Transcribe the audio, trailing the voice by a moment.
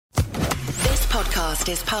podcast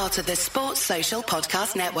is part of the Sports Social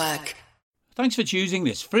Podcast Network. Thanks for choosing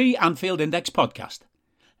this free Anfield Index podcast.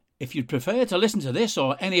 If you'd prefer to listen to this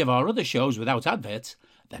or any of our other shows without adverts,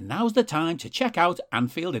 then now's the time to check out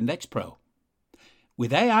Anfield Index Pro.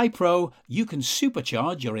 With AI Pro, you can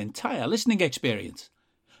supercharge your entire listening experience.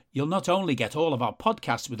 You'll not only get all of our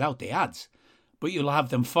podcasts without the ads, but you'll have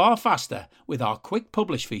them far faster with our quick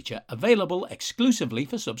publish feature available exclusively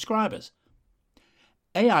for subscribers.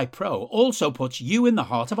 AI Pro also puts you in the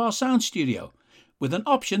heart of our sound studio, with an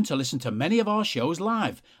option to listen to many of our shows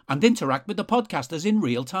live and interact with the podcasters in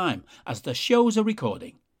real time as the shows are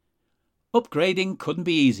recording. Upgrading couldn't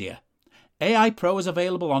be easier. AI Pro is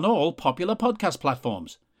available on all popular podcast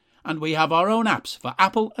platforms, and we have our own apps for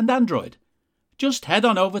Apple and Android. Just head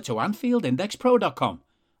on over to AnfieldIndexPro.com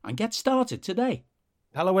and get started today.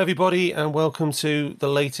 Hello everybody and welcome to the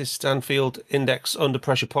latest Anfield Index Under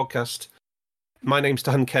Pressure podcast. My name's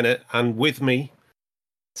Dan Kennett, and with me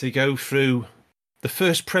to go through the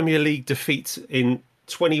first Premier League defeat in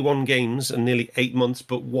 21 games and nearly 8 months,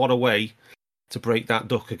 but what a way to break that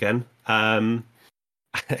duck again.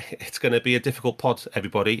 It's going to be a difficult pod,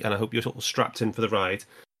 everybody, and I hope you're sort of strapped in for the ride.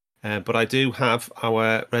 But I do have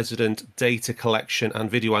our resident data collection and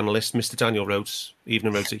video analyst, Mr. Daniel Rhodes.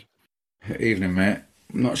 Evening, Rhodesy. Evening, mate.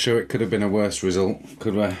 I'm not sure it could have been a worse result,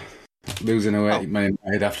 could we? Losing away Man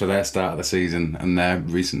United after their start of the season and their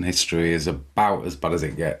recent history is about as bad as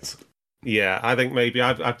it gets. Yeah, I think maybe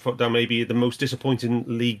I've put down maybe the most disappointing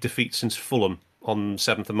league defeat since Fulham on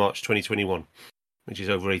 7th of March 2021, which is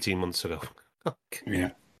over 18 months ago. Yeah.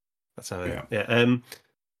 That's how it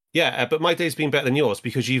is. But my day's been better than yours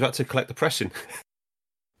because you've had to collect the pressing.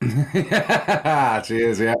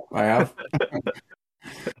 Cheers, yeah, I have.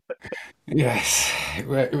 Yes,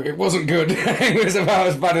 it wasn't good. It was about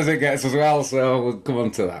as bad as it gets as well, so we'll come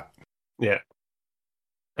on to that. Yeah.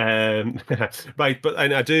 Right, but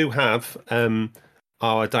and I do have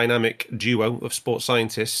our dynamic duo of sports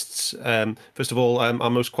scientists. First of all, our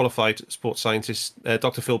most qualified sports scientist,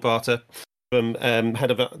 Dr. Phil Barter, from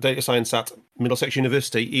Head of Data Science at Middlesex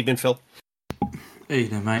University. Evening, Phil.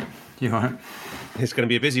 Evening, mate. You all right? It's going to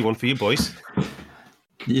be a busy one for you boys.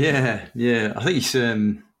 Yeah. I think it's.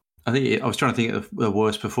 I was trying to think of the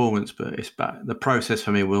worst performance, but it's back. The process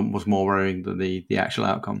for me was more worrying than the actual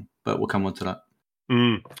outcome. But we'll come on to that.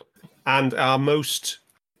 And our most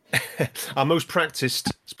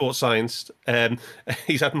practiced sports science,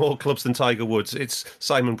 he's had more clubs than Tiger Woods. It's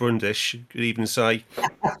Simon Brundish. Good evening, Si.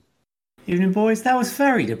 Evening, boys. That was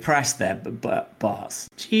very depressed there, but Bars.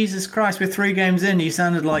 Jesus Christ, we're 3 games in. You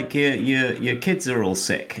sounded like your kids are all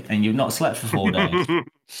sick and you've not slept for 4 days.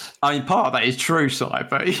 I mean, part of that is true, Si,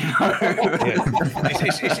 but you know.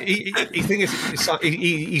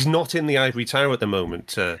 He's not in the ivory tower at the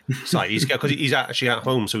moment, Si. Because he's actually at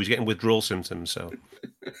home, so he's getting withdrawal symptoms. So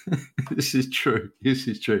This is true.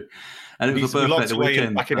 And it was a birthday the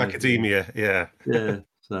weekend. Back in academia, yeah. Yeah.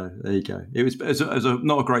 So there you go. It was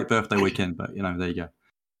not a great birthday weekend, but you know, there you go.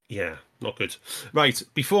 Yeah, not good. Right,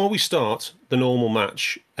 before we start the normal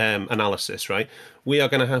match analysis, right, we are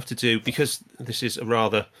going to have to do, because this is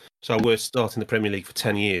our worst start in the Premier League for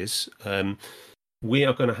 10 years, we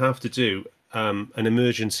are going to have to do an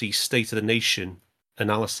emergency State of the Nation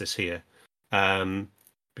analysis here,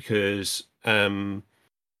 because I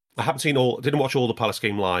didn't watch all the Palace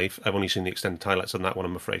game live. I've only seen the extended highlights on that one,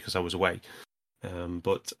 I'm afraid, because I was away.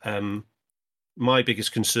 But my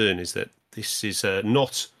biggest concern is that this is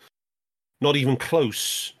not even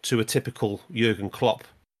close to a typical Jurgen Klopp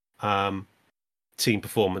team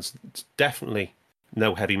performance. It's definitely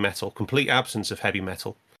no heavy metal, complete absence of heavy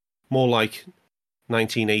metal. More like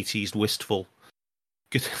 1980s wistful,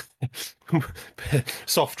 good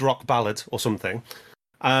soft rock ballad or something.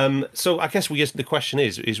 So I guess the question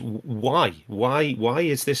is why? Why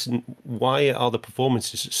is this? Why are the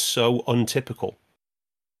performances so untypical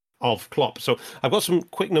of Klopp? So I've got some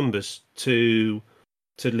quick numbers to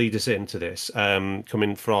lead us into this,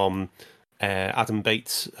 coming from Adam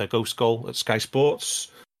Bates, a ghost goal at Sky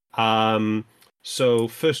Sports. So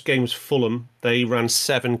first game was Fulham. They ran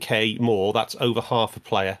 7k more. That's over half a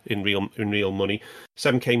player in real money.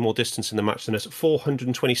 7k more distance in the match than us.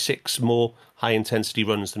 426 more high intensity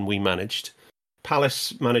runs than we managed.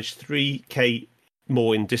 Palace managed 3k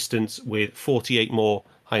more in distance with 48 more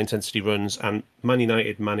high intensity runs, and Man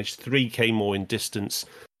United managed 3k more in distance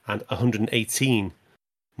and 118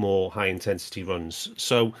 more high intensity runs.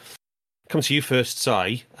 So, come to you first,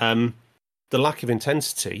 Si. The lack of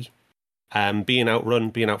intensity. Being outrun,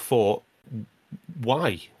 being outfought,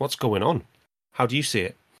 why? What's going on? How do you see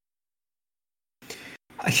it?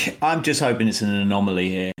 I'm just hoping it's an anomaly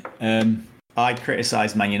here. I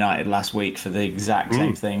criticised Man United last week for the exact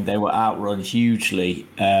same thing. They were outrun hugely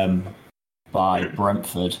by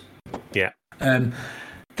Brentford. Yeah.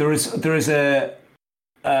 There is a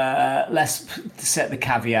let's set the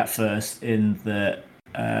caveat first in that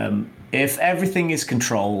if everything is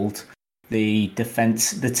controlled, the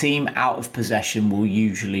team out of possession will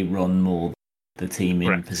usually run more than the team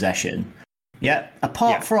in possession. Yeah.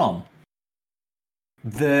 Apart from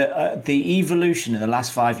the evolution in the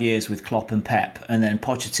last 5 years with Klopp and Pep, and then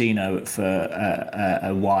Pochettino for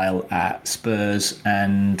a while at Spurs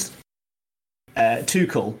and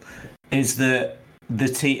Tuchel, is that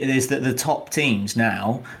the top teams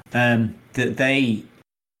now that they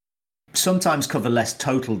sometimes cover less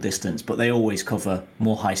total distance, but they always cover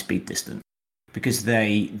more high speed distance because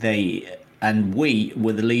they and we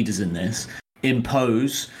were the leaders in this,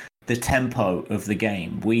 impose the tempo of the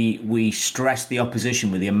game. We stress the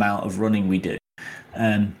opposition with the amount of running we do,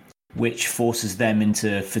 which forces them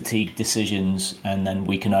into fatigue decisions, and then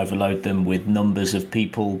we can overload them with numbers of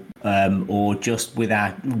people or just with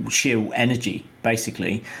our sheer energy,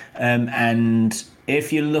 basically. And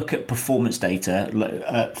if you look at performance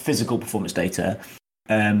data, physical performance data,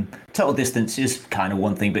 total distance is kind of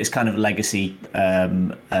one thing, but it's kind of a legacy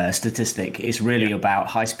statistic. It's really about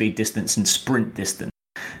high-speed distance and sprint distance.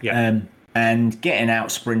 And getting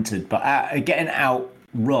out sprinted, but getting out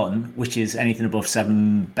run, which is anything above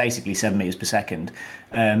 7 meters per second,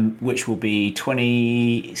 which will be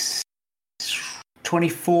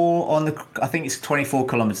 24 on the, I think it's 24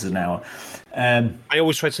 kilometers an hour. I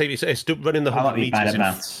always try to say it's running the 100 meters in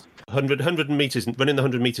 100 meters, running the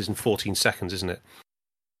 100 meters in 14 seconds, isn't it?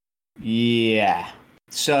 Yeah.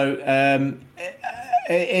 So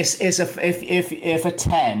it's if a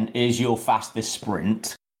 10 is your fastest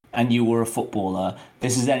sprint and you were a footballer,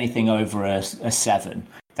 this is anything over a 7.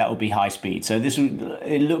 That would be high speed. So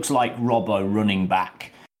it looks like Robbo running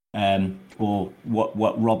back, or what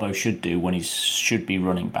Robbo should do when he should be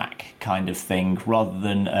running back, kind of thing, rather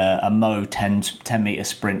than a Mo 10 meter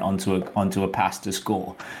sprint onto a pass to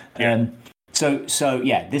score. So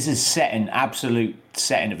yeah, this is absolute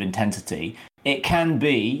setting of intensity. It can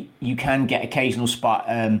be, you can get occasional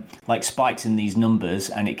spikes in these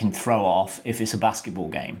numbers, and it can throw off if it's a basketball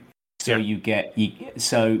game. So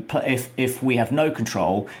if we have no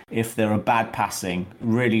control, if there are bad passing,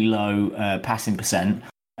 really low passing percent,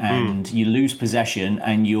 and you lose possession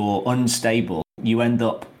and you're unstable, you end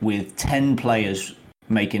up with 10 players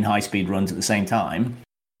making high speed runs at the same time,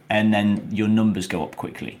 and then your numbers go up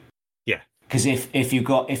quickly. Because if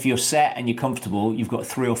you're set and you're comfortable, you've got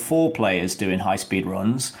 3 or 4 players doing high speed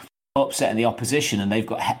runs, upsetting the opposition, and they've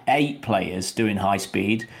got 8 players doing high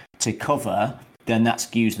speed to cover, then that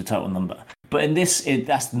skews the total number. But in this,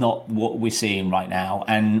 that's not what we're seeing right now.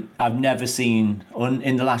 And I've never seen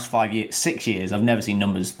in the last 6 years, I've never seen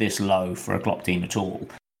numbers this low for a Klopp team at all.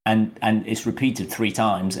 And it's repeated 3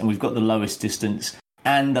 times, and we've got the lowest distance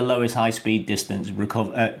and the lowest high speed distance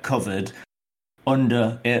covered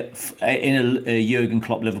under in a Jurgen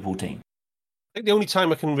Klopp Liverpool team. I think the only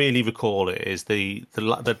time I can really recall it is the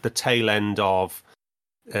tail end of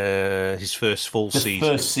his first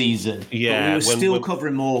first season. Yeah, but we were still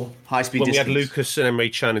covering more high speed distance. We had Lucas and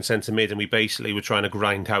Emre Can in centre mid, and we basically were trying to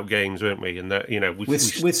grind out games, weren't we? And that, we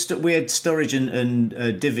had Sturridge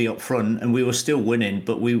and Divi up front, and we were still winning,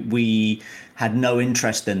 but we had no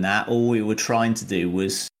interest in that. All we were trying to do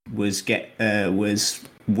was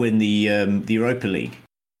win the Europa League.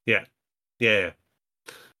 Yeah.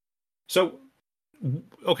 So,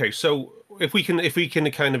 okay, so if we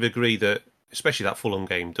can kind of agree that, especially that Fulham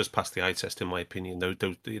game, does pass the eye test, in my opinion. Though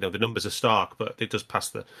the numbers are stark, but it does pass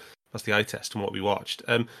the eye test from what we watched.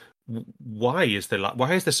 Why is there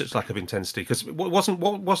such lack of intensity? Because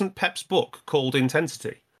wasn't Pep's book called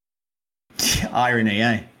Intensity? Irony,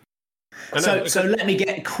 eh? So let me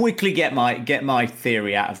quickly get my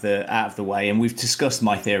theory out of the way, and we've discussed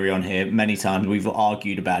my theory on here many times. We've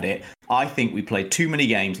argued about it. I think we played too many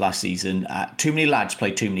games last season. Too many lads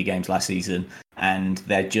played too many games last season, and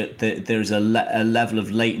there's a level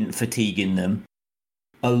of latent fatigue in them.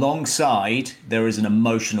 Alongside, there is an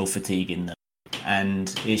emotional fatigue in them,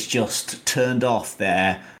 and it's just turned off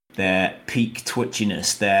their peak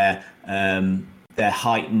twitchiness, their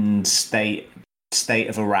heightened state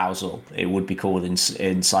of arousal, it would be called in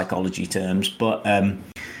psychology terms, but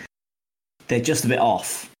they're just a bit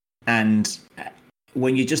off. And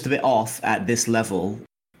when you're just a bit off at this level,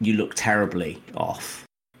 you look terribly off.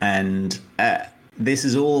 And this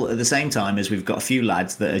is all at the same time as we've got a few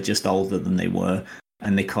lads that are just older than they were,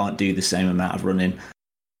 and they can't do the same amount of running.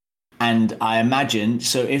 And I imagine,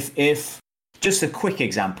 so if just a quick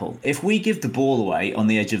example. If we give the ball away on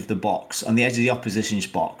the edge of the box, on the edge of the opposition's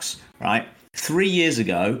box, right? 3 years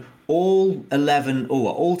ago, all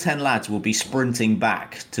 10 lads will be sprinting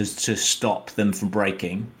back to stop them from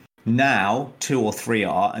breaking. Now, 2 or 3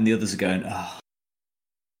 are, and the others are going, oh.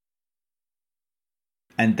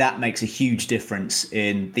 And that makes a huge difference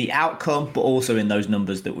in the outcome, but also in those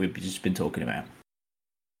numbers that we've just been talking about.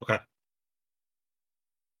 Okay.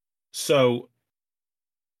 So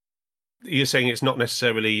you're saying it's not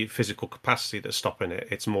necessarily physical capacity that's stopping it;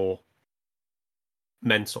 it's more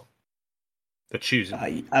mental. The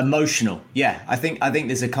choosing, emotional. Yeah, I think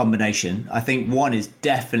there's a combination. I think one is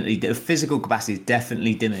definitely the physical capacity is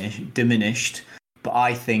definitely diminished, but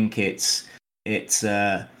I think it's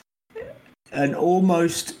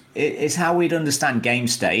how we'd understand game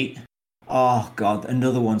state. Oh God,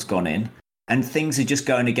 another one's gone in, and things are just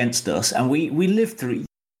going against us. And we lived through.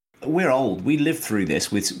 We're old. We lived through this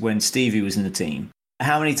when Stevie was in the team.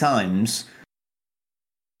 How many times?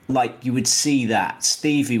 Like you would see that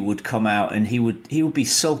Stevie would come out and he would be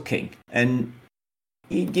sulking, and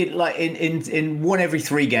he'd get like in 1 every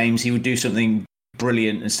 3 games he would do something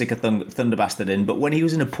brilliant and stick a thunder bastard in. But when he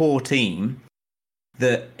was in a poor team,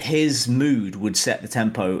 that his mood would set the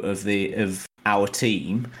tempo of our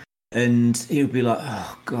team, and he would be like,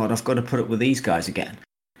 "Oh God, I've got to put up with these guys again."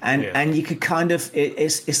 And you could kind of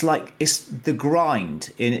it's like it's the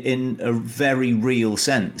grind in a very real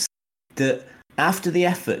sense that. After the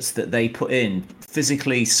efforts that they put in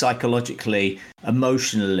physically, psychologically,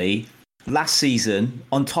 emotionally, last season,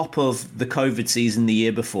 on top of the COVID season the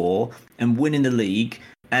year before, and winning the league,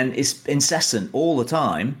 and it's incessant all the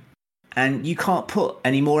time, and you can't put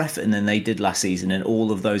any more effort in than they did last season in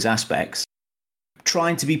all of those aspects.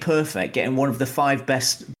 Trying to be perfect, getting one of the 5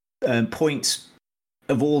 best points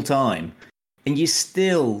of all time, and you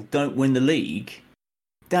still don't win the league.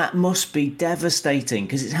 That must be devastating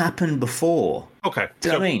because it's happened before. Okay. Do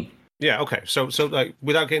you know what I mean? Yeah, okay. So like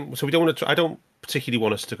without getting, so we don't want to. I don't particularly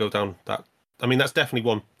want us to go down that. I mean, that's definitely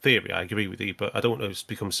one theory. I agree with you, but I don't want us to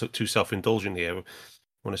become too self-indulgent here. I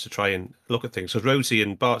want us to try and look at things. So Rosie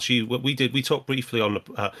and Bart, we talked briefly on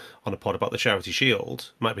a pod about the Charity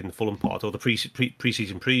Shield. Might have been the Fulham pod or the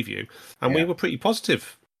pre-season preview, and we were pretty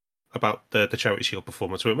positive about the Charity Shield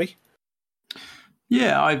performance, weren't we?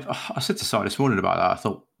 Yeah, I said to Si this morning about that. I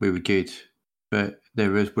thought we were good, but there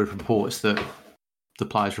were reports that the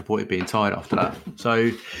players reported being tired after that. So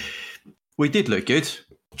we did look good,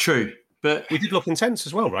 true, but we did look intense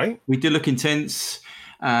as well, right? We did look intense.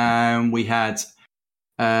 We had,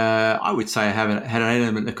 I would say, had an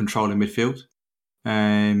element of control in midfield.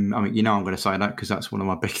 I mean, I'm going to say that because that's one of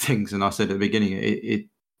my big things. And I said at the beginning,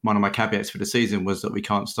 one of my caveats for the season was that we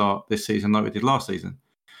can't start this season like we did last season.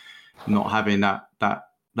 Not having that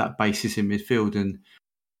basis in midfield, and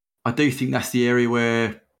I do think that's the area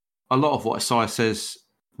where a lot of what Si says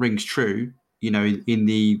rings true. You know,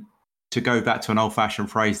 to go back to an old-fashioned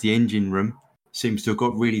phrase, the engine room seems to have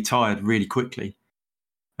got really tired really quickly.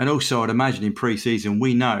 And also, I'd imagine in pre-season,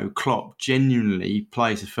 we know Klopp genuinely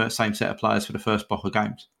plays the same set of players for the first block of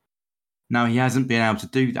games. Now, he hasn't been able to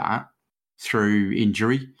do that through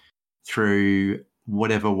injury, through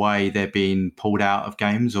whatever way they're being pulled out of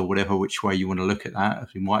games or whatever which way you want to look at that,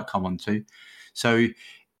 as we might come on to. So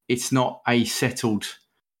it's not a settled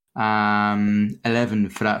 11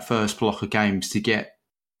 for that first block of games to get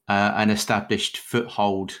an established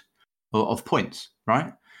foothold of points,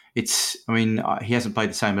 right? He hasn't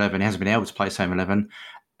played the same 11. He hasn't been able to play the same 11.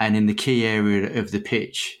 And in the key area of the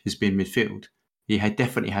pitch has been midfield. He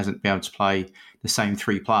definitely hasn't been able to play the same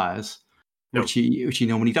 3 players, which he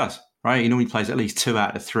normally does. Right, he normally plays at least 2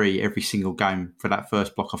 out of 3 every single game for that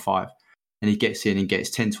first block of 5. And he gets in and gets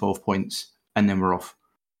 10, 12 points, and then we're off.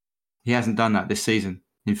 He hasn't done that this season.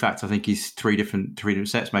 In fact, I think he's three different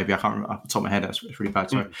sets, maybe. I can't remember off the top of my head. That's really bad,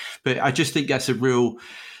 sorry. But I just think that's a real...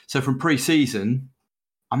 So from pre-season,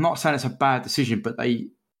 I'm not saying it's a bad decision, but I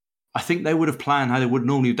think they would have planned how they would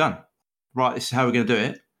normally have done. Right, this is how we're going to do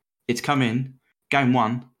it. It's come in, game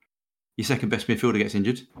 1, your second best midfielder gets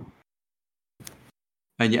injured.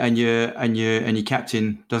 And your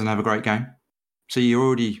captain doesn't have a great game, so you're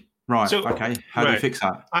already right. So, okay, how do you fix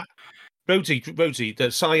that? Rosie,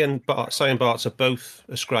 that Si and Bart are both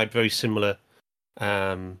ascribed very similar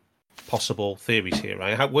possible theories here,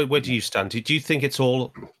 right? Where do you stand? Do you think it's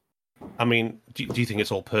all? I mean, do you think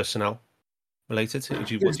it's all personnel related? What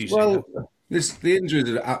do you say? The injuries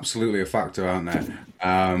are absolutely a factor, aren't they?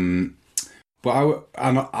 But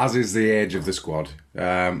as is the age of the squad.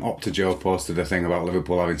 Opta Joe posted a thing about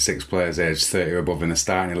Liverpool having 6 players aged 30 or above in the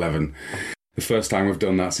starting 11. The first time we've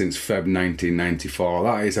done that since Feb 1994.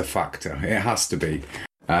 That is a factor. It has to be.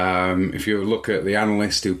 If you look at the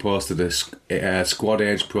analyst who posted a squad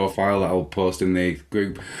age profile that I'll post in the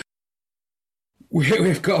group,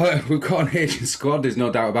 we've got an aging squad. There's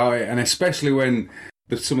no doubt about it, and especially when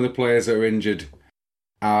some of the players that are injured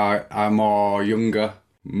are more younger,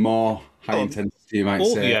 more high intensity. You might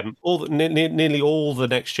say nearly all the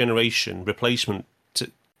next generation replacement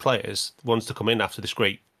players, the ones to come in after this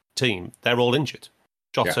great team, they're all injured.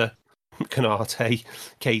 Jota, Canate,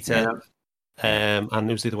 Keita. And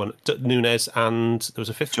there was the other one, Nunes, and there was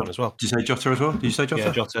a fifth one as well. Did you say Jota as well? Did you say Jota?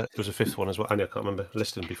 Yeah, Jota. There was a fifth one as well. I can't remember. I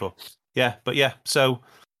listed them before. Yeah, but so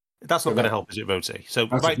that's not going to help, is it, Rhodesy? So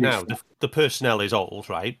right now, the personnel is old,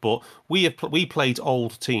 right? But we played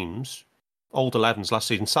old teams, old 11s last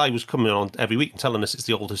season. Si was coming on every week and telling us it's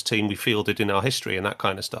the oldest team we fielded in our history and that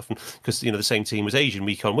kind of stuff. And because the same team was Asian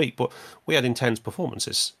week on week, but we had intense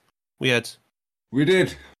performances. We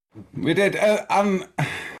did.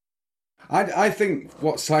 I think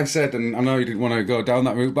what Si said, and I know you didn't want to go down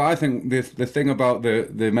that route, but I think the thing about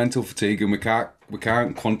the mental fatigue, and we can't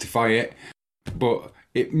quantify it, but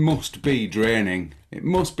it must be draining. It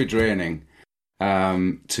must be draining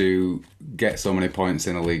to get so many points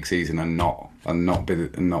in a league season and not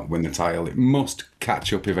win the title. It must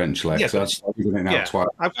catch up eventually. Yeah, so that's why we're doing it now twice.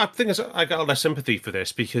 I think I got less sympathy for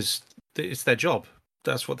this because it's their job.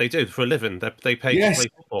 That's what they do for a living. They pay to play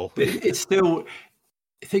football. It's still.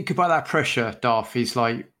 Think about that pressure, Darth. He's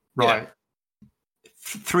like, right,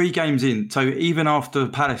 3 games in. So even after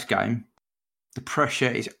the Palace game, the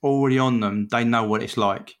pressure is already on them. They know what it's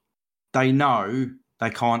like. They know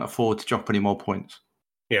they can't afford to drop any more points.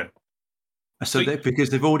 Yeah. So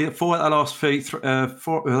because they've already, 4 of the last 3, they've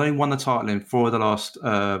only won the title in 4 of the last,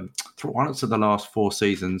 1 of the last 4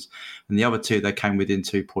 seasons. And the other 2, they came within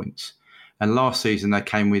 2 points. And last season, they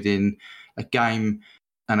came within a game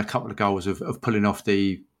and a couple of goals of pulling off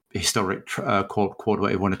the historic quad,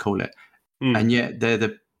 whatever you want to call it. And yet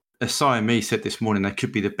they're as Si and me said this morning, they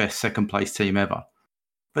could be the best second place team ever.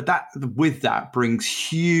 But with that brings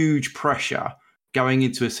huge pressure going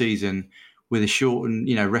into a season with a shortened,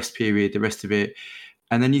 rest period, the rest of it.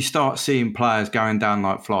 And then you start seeing players going down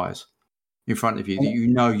like flies in front of you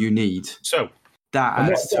that you need. So that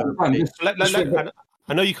adds to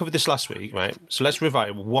I know you covered this last week, right? So let's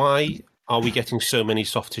revive. Why are we getting so many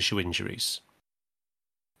soft tissue injuries?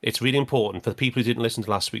 It's really important for the people who didn't listen to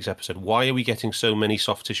last week's episode. Why are we getting so many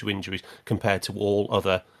soft tissue injuries compared to all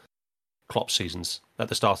other Klopp seasons at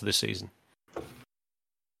the start of this season?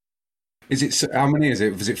 Is it how many is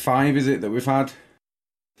it? Was it 5? Is it that we've had?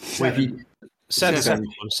 7.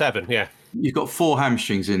 7. Yeah. You've got 4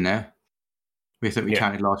 hamstrings in there. We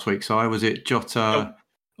counted last week. So was it Jota,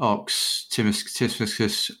 Ox,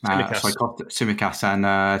 Tsimikas, and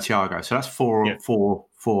Thiago. So that's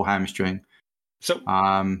 4 hamstring. So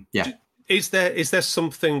is there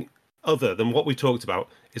something other than what we talked about?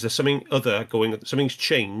 Is there something other something's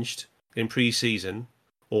changed in pre-season,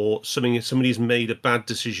 or somebody's made a bad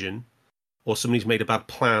decision, or somebody's made a bad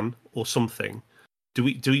plan, or something? Do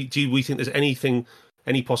we think there's any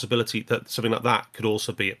possibility that something like that could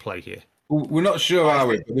also be at play here? We're not sure, are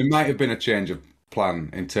we? But there might have been a change of plan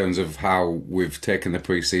in terms of how we've taken the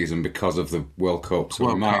pre-season because of the World Cup. So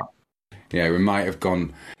we might have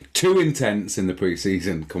gone too intense in the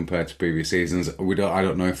pre-season compared to previous seasons. I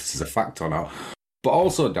don't know if this is a fact or not. But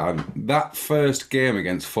also, Dan, that first game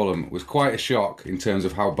against Fulham was quite a shock in terms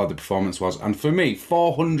of how bad the performance was. And for me,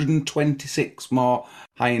 426 more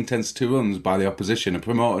high-intensity runs by the opposition, a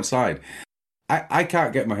promoted side. I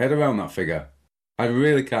can't get my head around that figure. I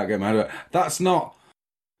really can't get my head around it.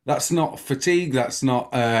 That's not fatigue. That's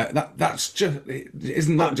not. That's just.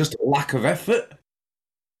 Isn't that just a lack of effort?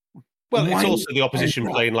 Well, it's also the opposition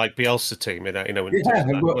playing like Bielsa team,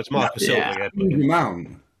 it's Marcus Silva.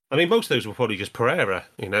 I mean, most of those were probably just Pereira,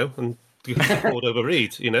 and over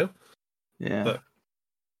Reed, Yeah. But,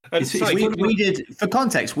 we did, for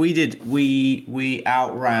context, we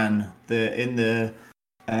outran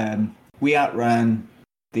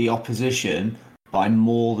the opposition by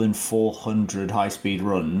more than 400 high-speed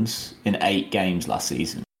runs in 8 games last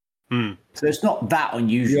season. So it's not that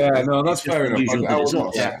unusual. Yeah, no, that's fair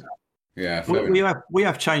enough. Yeah, we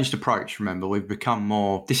have changed approach. Remember, we've become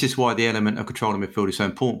more. This is why the element of control in midfield is so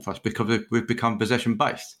important for us, because we've become possession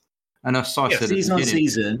based. And as I said, season on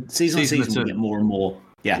season, we get more and more.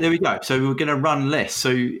 Yeah, there we go. So we're going to run less. So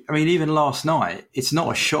I mean, even last night, it's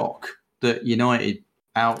not a shock that United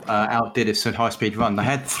outdid us at high speed run. They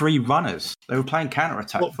had 3 runners. They were playing counter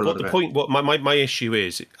attack for a lot of it. What my issue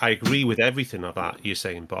is, I agree with everything of that you're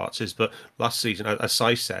saying, Bart, is that last season, as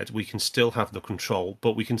Si said, we can still have the control,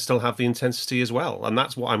 but we can still have the intensity as well, and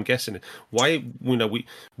that's what I'm guessing. Why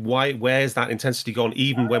where's that intensity gone?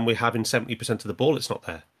 Even when we're having 70% of the ball, it's not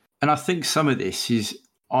there. And I think some of this is,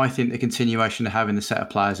 I think, the continuation of having the set of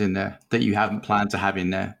players in there that you haven't planned to have in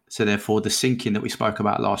there. So therefore, the syncing that we spoke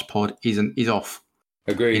about last pod is off.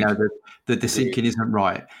 Agreed. You know, the syncing isn't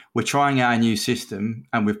right. We're trying our new system,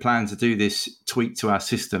 and we've planned to do this tweak to our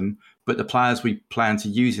system, but the players we plan to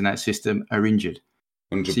use in that system are injured.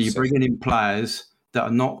 100%. So you're bringing in players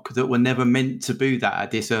that were never meant to do that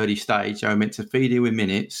at this early stage. They were meant to feed in with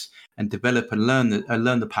minutes and develop and learn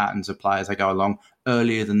the patterns of players as they go along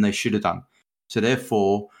earlier than they should have done. So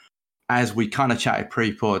therefore, as we kind of chatted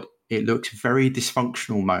pre-pod, it looks very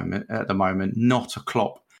dysfunctional at the moment, not a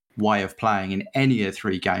Klopp way of playing in any of the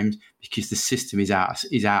 3 games, because the system is out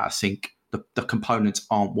of sync. The components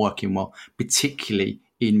aren't working well, particularly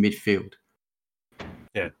in midfield.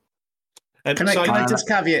 Yeah. Can I just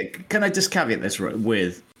caveat this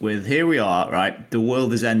with here we are, right? The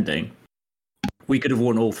world is ending. We could have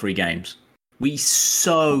won all 3 games. We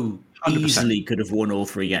so 100%. Easily could have won all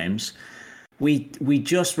 3 games. We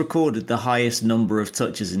just recorded the highest number of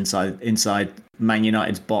touches inside Man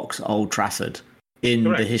United's box, Old Trafford, in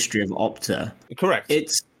the history of Opta. Correct.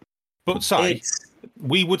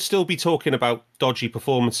 We would still be talking about dodgy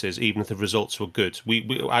performances even if the results were good.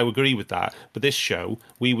 I agree with that. But this show,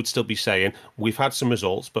 we would still be saying we've had some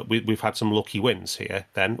results, but we've had some lucky wins here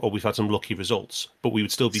then, or we've had some lucky results. But we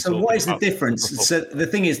would still be talking about... So what is the difference? So the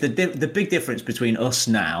thing is, the big difference between us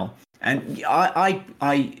now, and I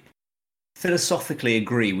philosophically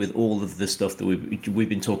agree with all of the stuff that we've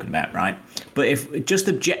been talking about, right? But if just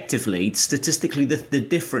objectively, statistically, the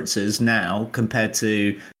differences now compared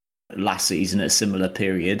to last season at a similar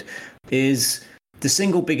period is the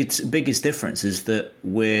single biggest difference is that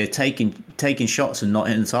we're taking shots and not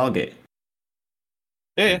hitting the target.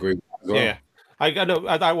 Yeah. Yeah. I know.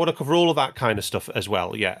 I want to cover all of that kind of stuff as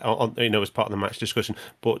well. Yeah, as part of the match discussion.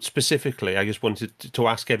 But specifically, I just wanted to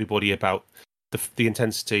ask everybody about the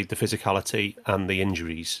intensity, the physicality, and the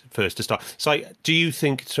injuries first to start. So, do you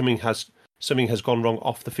think something has gone wrong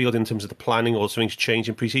off the field in terms of the planning, or something's changed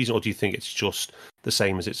in pre-season, or do you think it's just the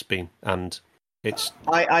same as it's been? And it's.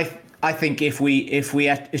 I think if we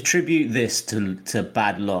attribute this to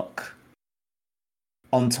bad luck,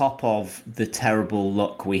 on top of the terrible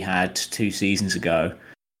luck we had 2 seasons ago,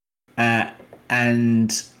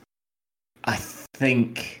 and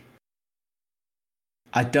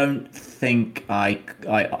I don't think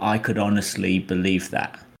I could honestly believe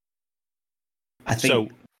that. I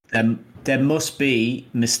think there must be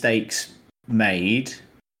mistakes made.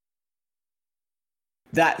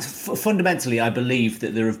 That fundamentally, I believe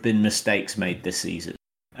that there have been mistakes made this season.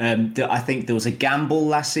 I think there was a gamble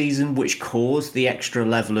last season which caused the extra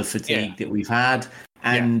level of fatigue that we've had.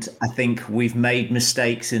 And I think we've made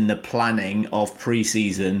mistakes in the planning of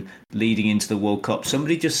pre-season leading into the World Cup.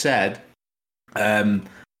 Somebody just said...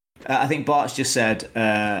 I think Bart's just said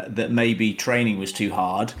that maybe training was too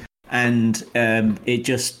hard, and it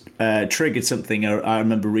just triggered something I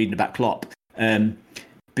remember reading about Klopp,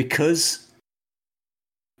 because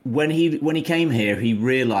when he came here, he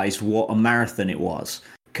realised what a marathon it was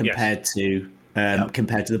compared to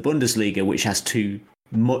the Bundesliga, which has 2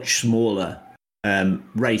 much smaller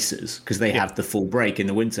races because they have the full break in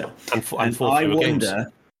the winter.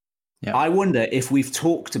 And I wonder if we've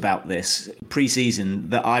talked about this pre-season,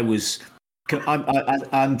 that I'm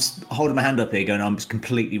holding my hand up here going, I'm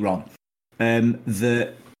completely wrong.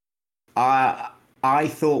 That I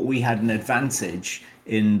thought we had an advantage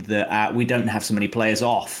in that we don't have so many players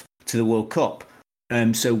off to the World Cup.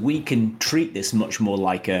 So we can treat this much more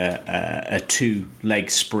like a 2-leg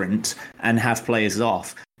sprint and have players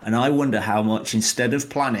off. And I wonder how much, instead of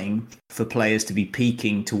planning for players to be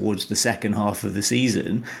peaking towards the second half of the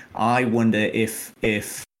season, I wonder if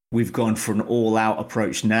we've gone for an all-out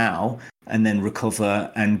approach now and then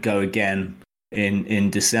recover and go again in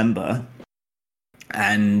December.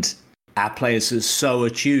 And our players are so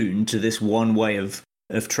attuned to this one way of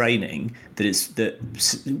training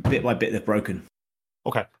that bit by bit they're broken.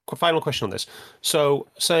 Okay, final question on this. So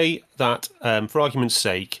say that, for argument's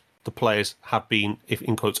sake, the players have been, if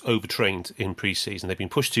in quotes, overtrained in pre-season. They've been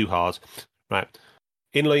pushed too hard, right?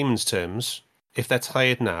 In layman's terms, if they're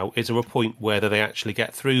tired now, is there a point where they actually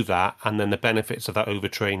get through that and then the benefits of that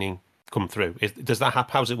overtraining come through? Does that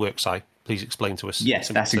happen? How does it work, Si? Please explain to us. Yes,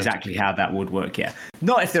 that's exactly how that would work, yeah.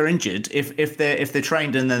 Not if they're injured. If they're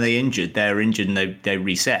trained and then they're injured and they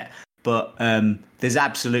reset. but there's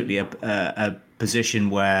absolutely a position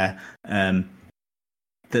where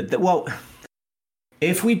well,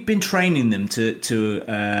 if we'd been training them to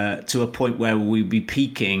a point where we'd be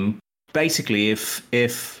peaking, basically,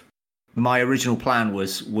 if my original plan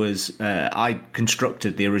was I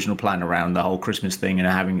constructed the original plan around the whole Christmas thing and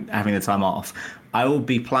having the time off, I will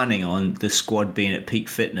be planning on the squad being at peak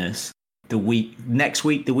fitness the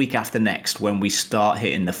week after next, when we start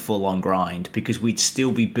hitting the full-on grind, because we'd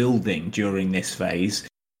still be building during this phase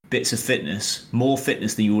bits of fitness, more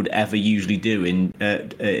fitness than you would ever usually do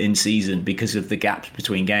in season because of the gaps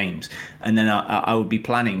between games. And then I would be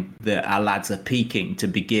planning that our lads are peaking to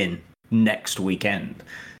begin next weekend.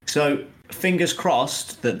 So fingers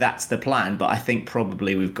crossed that that's the plan, but I think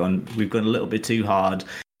probably we've gone a little bit too hard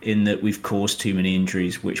in that we've caused too many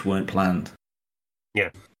injuries which weren't planned. Yeah.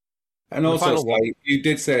 And also, Si, you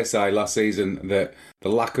did say, Si, last season that the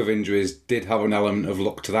lack of injuries did have an element of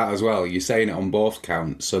luck to that as well. You're saying it on both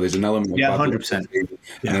counts, so there's an element of 100%.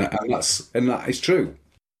 And that is true.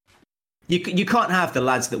 You can't have the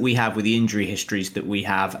lads that we have with the injury histories that we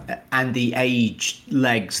have and the age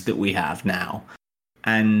legs that we have now,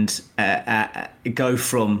 and go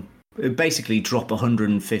from basically drop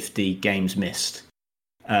 150 games missed.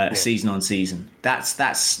 Season on season.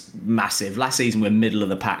 That's massive. Last season we're middle of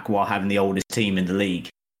the pack while having the oldest team in the league,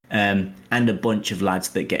 and a bunch of lads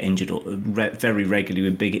that get injured very regularly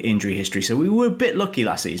with big injury history. So we were a bit lucky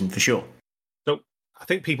last season for sure. So I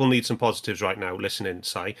think people need some positives right now listening,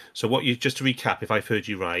 Si. So just to recap, if I've heard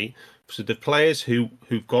you right, so the players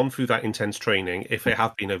who've gone through that intense training, if they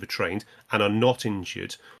have been overtrained and are not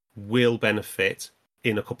injured, will benefit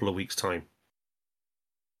in a couple of weeks' time,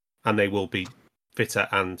 and they will be fitter.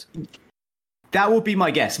 And that would be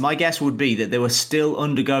my guess. My guess would be that they were still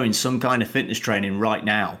undergoing some kind of fitness training right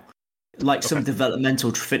now, like some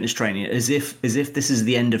developmental fitness training, as if this is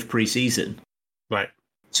the end of pre-season. Right.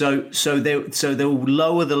 So they'll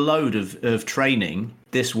lower the load of training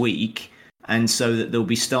this week, and so that they'll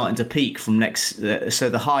be starting to peak from next. So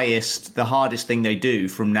the hardest thing they do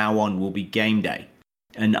from now on will be game day,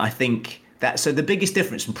 and I think. So the biggest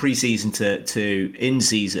difference from pre-season to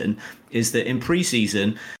in-season is that in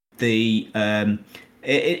pre-season, in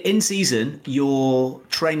season, your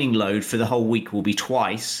training load for the whole week will be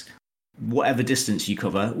twice, whatever distance you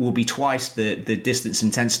cover, will be twice the distance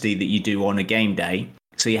intensity that you do on a game day.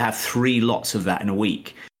 So you have 3 lots of that in a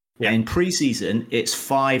week. Yeah. In pre-season, it's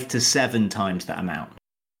 5 to 7 times that amount.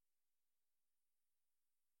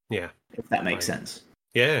 Yeah. If that makes sense.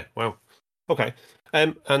 Yeah, wow. Okay.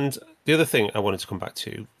 And the other thing I wanted to come back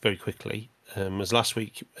to very quickly was last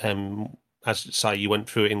week, as Si, you went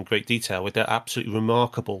through it in great detail with that absolutely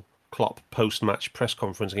remarkable Klopp post-match press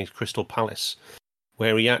conference against Crystal Palace,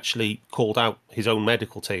 where he actually called out his own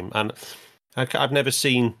medical team. And I've never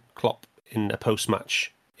seen Klopp in a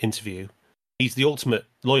post-match interview. He's the ultimate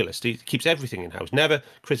loyalist. He keeps everything in-house, never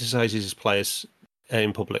criticises his players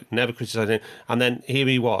in public, never criticising him. And then here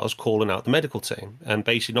he was calling out the medical team and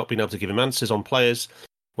basically not being able to give him answers on players,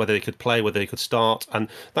 whether they could play, whether they could start. And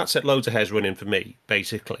that set loads of hairs running for me,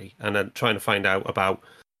 basically. And then trying to find out about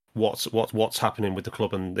what's happening with the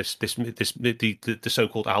club and the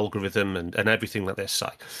so-called algorithm and everything like this.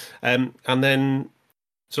 And then,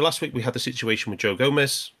 so last week we had the situation with Joe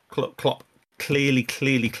Gomez. Klopp clearly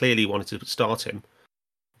wanted to start him,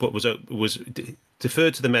 but was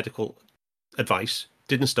deferred to the medical advice,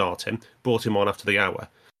 didn't start him, brought him on after the hour,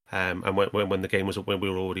 and when the game was when we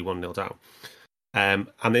were already 1-0 down.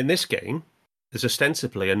 And in this game, there's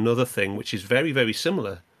ostensibly another thing which is very, very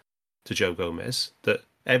similar to Joe Gomez, that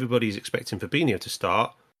everybody's expecting Fabinho to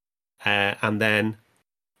start, and then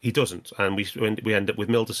he doesn't, and we end up with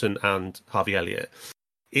Milderson and Harvey Elliott.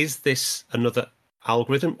 Is this another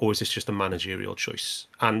algorithm, or is this just a managerial choice?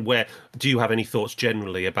 And where do you have any thoughts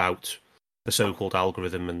generally about the so-called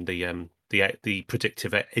algorithm and the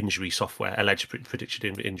predictive injury software, alleged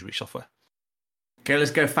predictive injury software? Okay,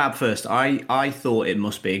 let's go Fab first. I thought it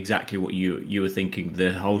must be exactly what you were thinking,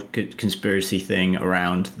 the whole conspiracy thing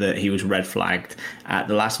around that he was red flagged at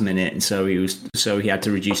the last minute, and so he had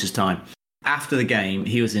to reduce his time. After the game,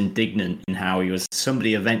 he was indignant in how he was.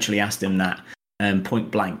 Somebody eventually asked him that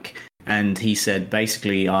point blank, and he said,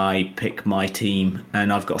 basically, I pick my team,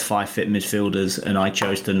 and I've got 5 fit midfielders, and I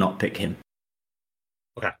chose to not pick him.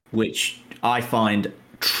 Okay. Which I find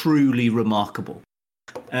truly remarkable.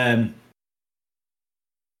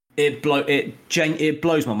 It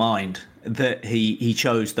blows my mind that he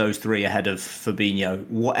chose those 3 ahead of Fabinho.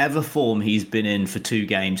 Whatever form he's been in for 2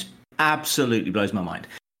 games, absolutely blows my mind.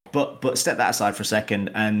 But step that aside for a second,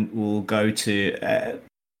 and we'll go to.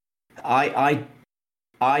 I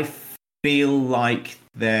feel like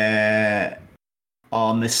there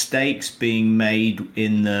are mistakes being made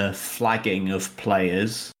in the flagging of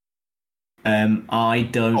players. I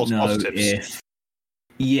don't know positives. if...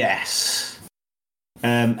 Yes.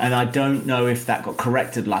 And I don't know if that got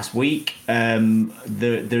corrected last week.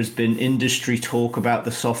 There's been industry talk about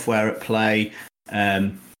the software at play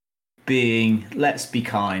being, let's be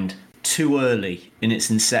kind, too early in its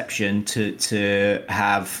inception to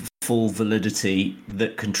have full validity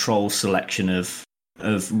that controls selection of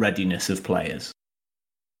readiness of players.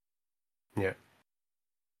 Yeah.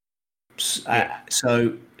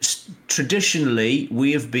 So traditionally,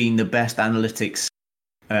 we have been the best analytics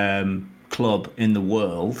club in the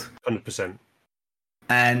world. 100%.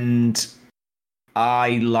 And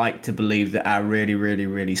I like to believe that our really, really,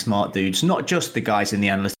 really smart dudes, not just the guys in the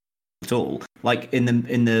analytics at all, like in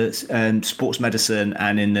the sports medicine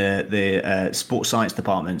and in the sports science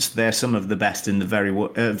departments, they're some of the best in the very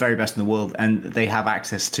best in the world, and they have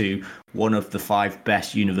access to one of the 5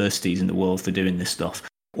 best universities in the world for doing this stuff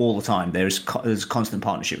all the time. There's constant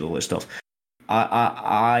partnership with all this stuff.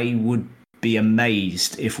 I would be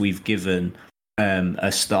amazed if we've given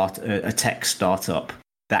a tech startup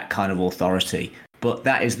that kind of authority, but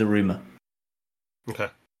that is the rumor. Okay.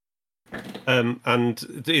 And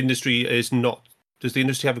the industry is not. Does the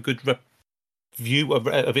industry have a good view of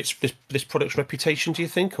its this product's reputation? Do you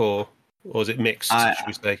think, or is it mixed? Should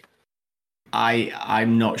we say?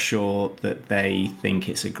 I'm not sure that they think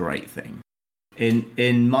it's a great thing.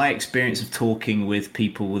 In my experience of talking with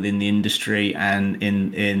people within the industry and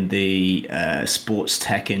in the sports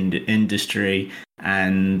tech industry,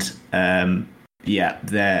 and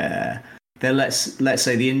they're let's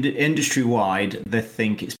say the industry wide, they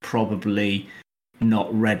think it's probably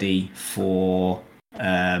not ready for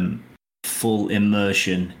full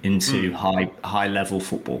immersion into high level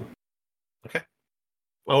football. Okay.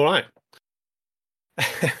 All right.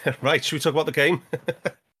 Right. Should we talk about the game?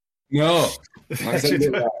 No. Do we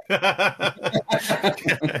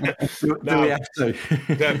have to?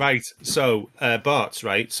 Yeah, right. So, Bart,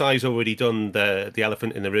 right? Si's already done the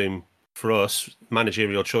elephant in the room for us,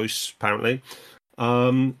 managerial choice, apparently.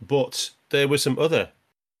 But there were some other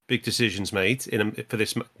big decisions made for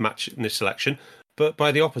this match in this selection, but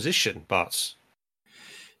by the opposition, Bart.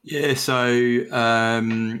 Yeah, so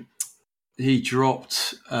he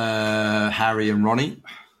dropped Harry and Ronnie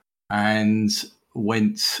and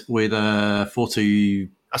went with a 4-2.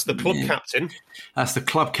 That's the club captain. That's the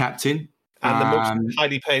club captain. And the most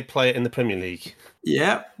highly paid player in the Premier League.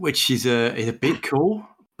 Yeah, which is a bit cool,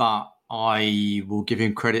 but I will give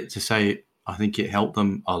him credit to say I think it helped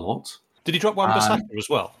them a lot. Did he drop Wan-Bissaka as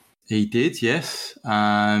well? He did, yes. A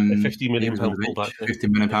 £50 million fullback. £50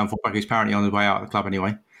 million fullback. He's apparently on his way out of the club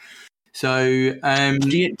anyway. So, let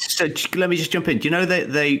me just jump in. Do you know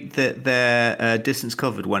that their distance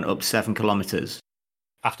covered went up 7 kilometres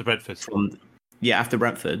after Brentford? After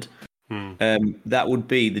Brentford. That would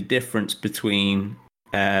be the difference between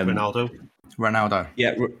Ronaldo.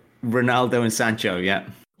 Yeah, Ronaldo and Sancho. Yeah.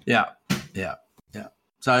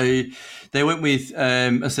 So they went with,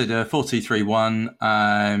 I said, a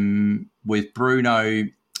 4-2-3-1 with Bruno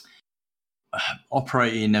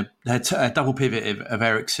operating a double pivot of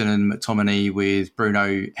Eriksen and McTominay, with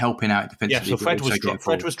Bruno helping out defensively. Yeah, so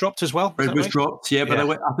Fred was dropped as well. Fred was dropped, but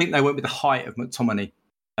I think they went with the height of McTominay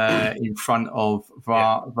in front of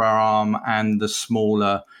Varane and the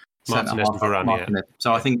smaller Martinez and Varane.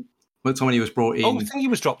 So I think McTominay was brought in. Oh, I think he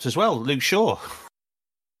was dropped as well, Luke Shaw.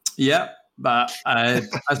 Yeah, but as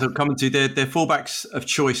they're coming to, their fullbacks of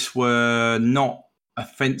choice were not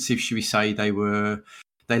offensive, should we say. They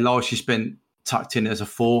largely spent tucked in as a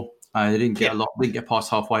 4. They didn't get a lot, didn't get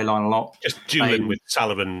past halfway line a lot. Just dueling with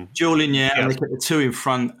Salah and... And they kept the 2 in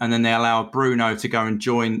front, and then they allowed Bruno to go and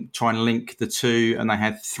try and link the 2, and they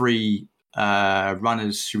had 3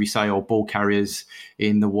 runners, should we say, or ball carriers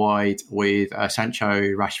in the wide with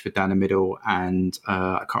Sancho, Rashford down the middle, and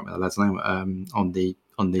I can't remember the lad's name on the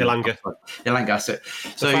Elanga. That's it.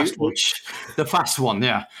 So the fast one,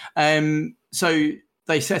 yeah. So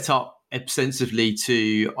they set up extensively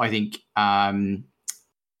to, I think,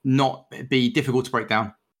 not be difficult to break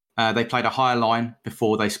down. They played a higher line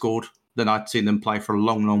before they scored than I'd seen them play for a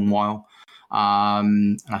long, long while.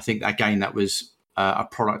 And I think, again, that was a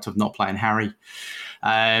product of not playing Harry.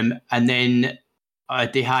 And then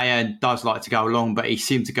De Gea does like to go long, but he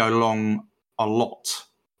seemed to go long a lot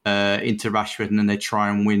into Rashford, and then they try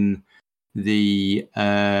and win the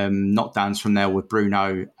knockdowns from there with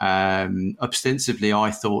Bruno. Ostensibly, I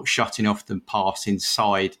thought, shutting off the pass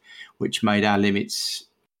inside, which made our limits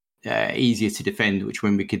easier to defend, which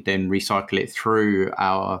when we could then recycle it through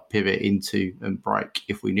our pivot into and break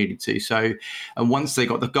if we needed to. So, and once they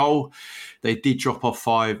got the goal, they did drop off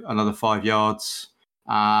another 5 yards,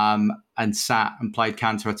 and sat and played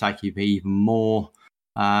counter-attack even more,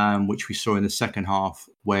 which we saw in the second half,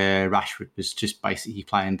 where Rashford was just basically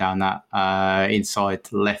playing down that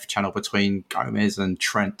inside left channel between Gomez and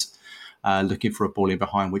Trent, looking for a ball in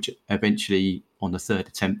behind, which eventually on the third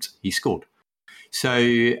attempt he scored. So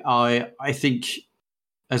I think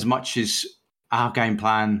as much as our game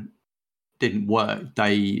plan didn't work,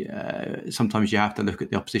 sometimes you have to look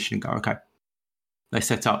at the opposition and go, okay, they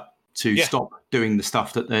set up to stop doing the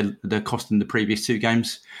stuff that they're costing the previous 2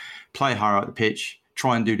 games, play higher up the pitch,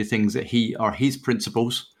 try and do the things that are his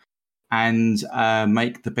principles, and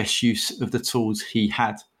make the best use of the tools he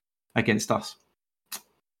had against us.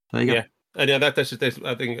 There you go. Yeah. And yeah, that's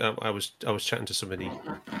I think I was chatting to somebody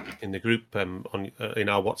in the group in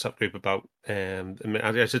our WhatsApp group about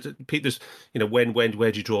I said, Pete, there's where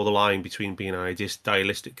do you draw the line between being an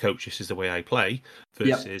idealistic coach, this is the way I play,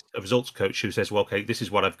 versus a results coach who says, well, okay, this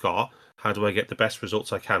is what I've got, how do I get the best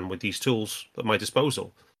results I can with these tools at my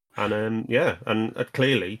disposal? And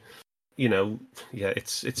clearly,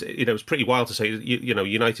 it's pretty wild to say.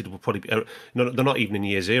 United will probably be, they're not even in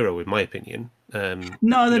year 0, in my opinion.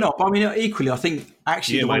 No, they're not. But I mean, equally, I think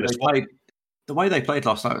actually the way they played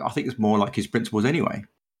last night, I think it's more like his principles anyway.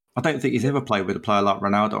 I don't think he's ever played with a player like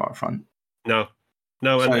Ronaldo up front. No,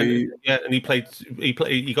 and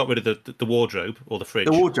he got rid of the wardrobe or the fridge.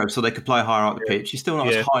 The wardrobe, so they could play higher up the pitch. He's still not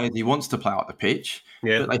as high as he wants to play up the pitch,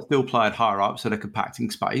 but they still played higher up, so they could pack in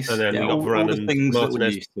space. And then we got Varane and things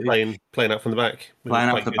Martinez playing out from the back. Playing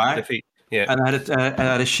out from the back. Yeah. And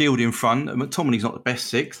had a shield in front. McTominay's not the best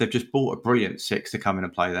 6. They've just bought a brilliant 6 to come in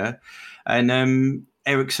and play there. And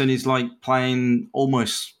Eriksen is like playing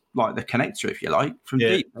almost like the connector, if you like, from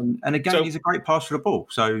deep. And again, he's a great passer for the ball.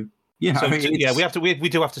 So we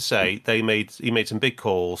do have to say he made some big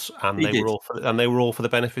calls, and they were all for the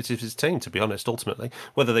benefit of his team. To be honest, ultimately,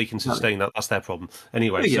 whether they can sustain that's their problem.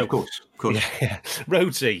 Anyway, of course.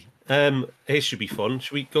 Rhodesy, here should be fun.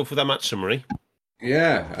 Should we go for that match summary?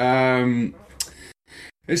 Yeah,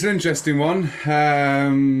 it's an interesting one.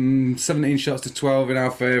 17 shots to 12 in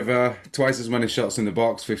our favour. Twice as many shots in the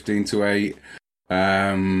box, 15 to 8.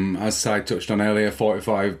 As Sai touched on earlier,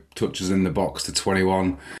 45 touches in the box to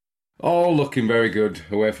 21. All looking very good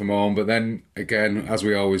away from home, but then again, as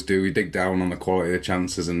we always do, we dig down on the quality of the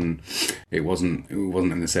chances, and it wasn't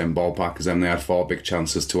in the same ballpark as them. They had 4 big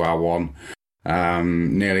chances to our 1,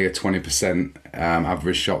 nearly a 20%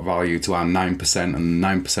 average shot value to our 9%, and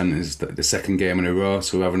 9% is the second game in a row.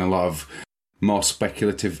 So we're having a lot of more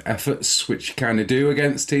speculative efforts, which you kind of do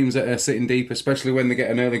against teams that are sitting deep, especially when they get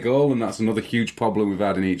an early goal, and that's another huge problem we've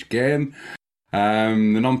had in each game. The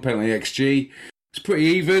non-penalty XG is pretty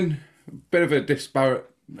even. Bit of a disparate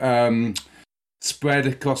spread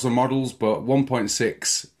across the models, but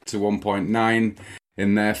 1.6 to 1.9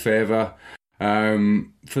 in their favour.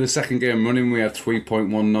 For the second game running, we had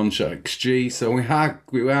 3.1 non-shot XG, so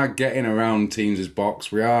we are getting around teams' box.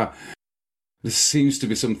 There seems to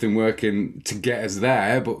be something working to get us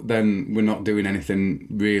there, but then we're not doing anything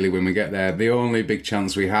really when we get there. The only big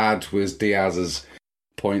chance we had was Diaz's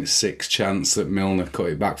 0.6 chance that Milner cut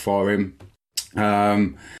it back for him.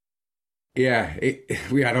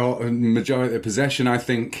 We had a majority of possession. I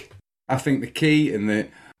think the key, and we're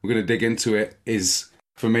going to dig into it, is,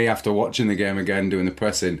 for me, after watching the game again, doing the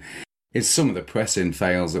pressing, is some of the pressing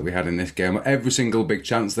fails that we had in this game. Every single big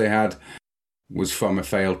chance they had was from a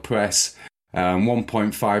failed press.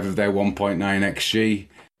 1.5 of their 1.9 XG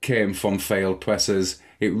came from failed presses.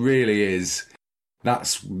 It really is.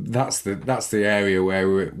 That's the area where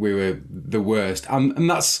we were the worst, and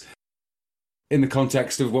that's in the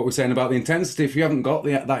context of what we're saying about the intensity. If you haven't got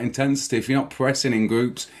that intensity, if you're not pressing in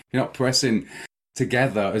groups, you're not pressing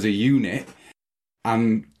together as a unit,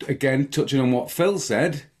 and again, touching on what Phil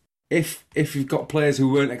said, if you've got players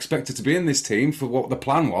who weren't expected to be in this team for what the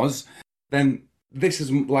plan was, then this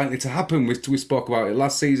is likely to happen. We spoke about it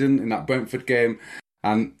last season in that Brentford game,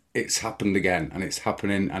 and it's happened again, and it's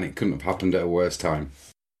happening, and it couldn't have happened at a worse time.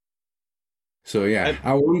 So yeah,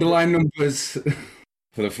 our underlying numbers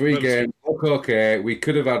for the 3 games look okay. We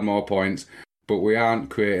could have had more points, but we aren't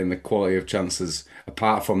creating the quality of chances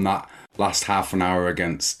apart from that last half an hour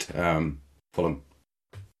against Fulham.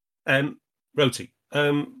 Roti,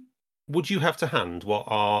 would you have to hand what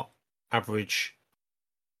our average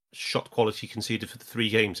shot quality conceded for the 3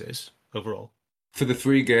 games is overall? For the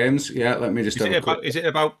 3 games, yeah, let me just is it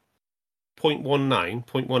about 0.19,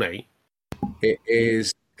 0.18? It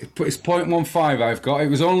is It's 0.15 I've got. It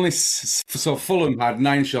was only... So Fulham had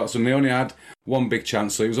 9 shots and we only had one big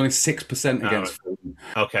chance. So it was only 6% against Fulham.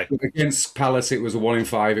 Okay. But against Palace, it was a 1 in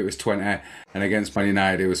 5. It was 20. And against Man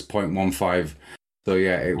United, it was 0.15. So,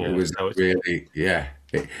 it was really... Yeah.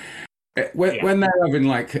 When they're having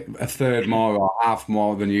like a third more or half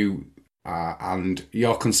more than you... and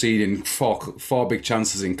you're conceding four big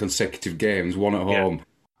chances in consecutive games, one at home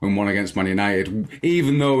and one against Man United,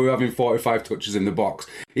 even though we're having 45 touches in the box,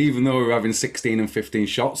 even though we're having 16 and 15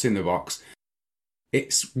 shots in the box,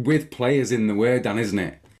 it's with players in the way, Dan, isn't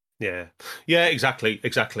it? Yeah, exactly.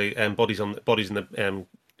 Bodies in the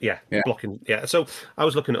blocking. Yeah. So I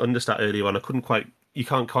was looking at Understat earlier on. You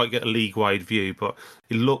can't quite get a league-wide view, but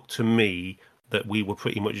it looked to me that we were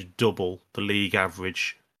pretty much double the league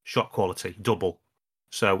average shot quality, double.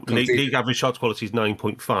 So league average shot quality is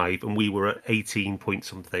 9.5, and we were at 18 point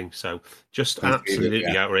something. So just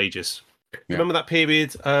absolutely outrageous. Remember that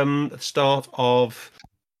period at the start of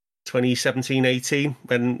 2017-18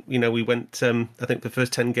 when we went? I think the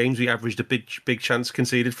first 10 games we averaged a big chance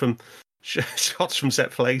conceded from shots from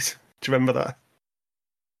set plays. Do you remember that?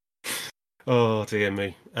 Oh dear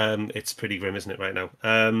me, it's pretty grim, isn't it, right now?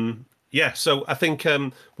 So I think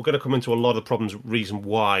we're going to come into a lot of problems, reason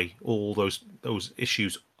why all those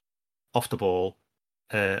issues off the ball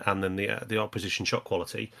and then the opposition shot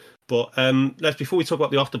quality. But before we talk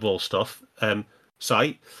about the off the ball stuff,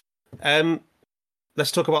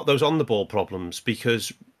 let's talk about those on the ball problems,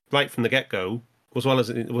 because right from the get go, as well as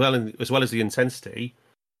the intensity,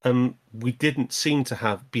 we didn't seem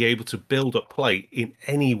to be able to build up play in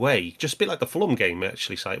any way. Just a bit like the Fulham game,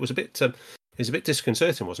 actually. It was a bit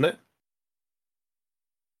disconcerting, wasn't it?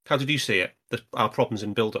 How did you see it? Our problems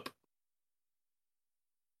in build-up.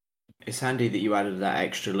 It's handy that you added that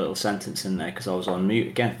extra little sentence in there because I was on mute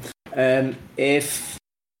again.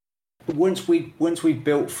 Once we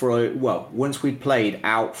played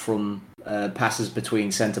out from passes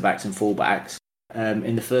between centre backs and full backs,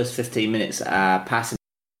 in the first 15 minutes, our passing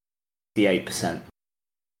 58%.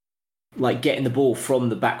 Like getting the ball from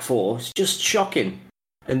the back four, it's just shocking,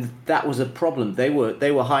 and that was a problem. They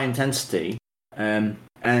were high intensity.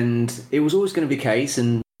 And it was always going to be the case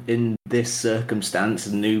in this circumstance,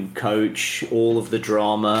 a new coach, all of the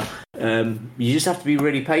drama. You just have to be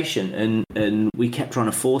really patient. And we kept trying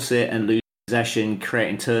to force it and lose possession,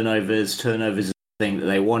 creating turnovers. Turnovers is the thing that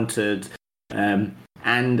they wanted.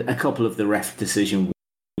 And a couple of the ref decisions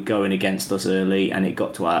were going against us early, and it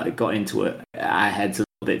got into our heads a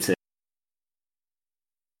little bit too.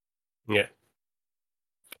 Yeah.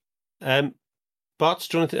 Bart,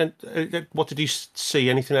 do you want to, what did you see?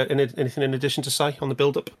 Anything in addition to say on the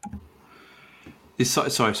build-up?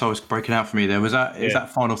 Sorry, I was breaking out for me there. Is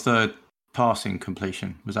that final third passing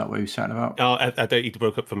completion? Was that what you were saying about? Oh, it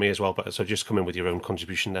broke up for me as well, but so just come in with your own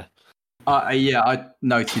contribution there. I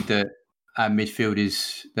noted that our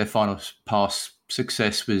midfielders, their final pass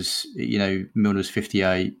success was, Milner's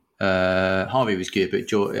 58. Harvey was good,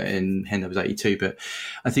 and Hender was 82. But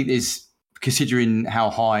I think considering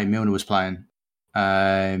how high Milner was playing,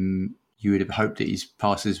 you would have hoped that his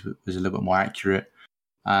passes was a little bit more accurate.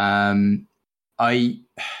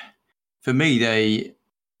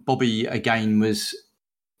 Bobby again was,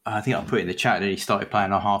 I think I put in the chat that he started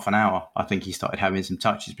playing a half an hour. I think he started having some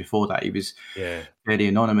touches before that. He was fairly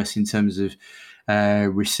anonymous in terms of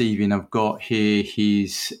receiving. I've got here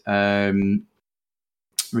his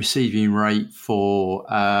receiving rate for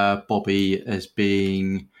Bobby as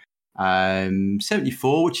being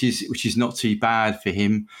 74, which is not too bad for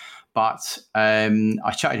him. But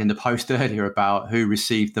I chatted in the post earlier about who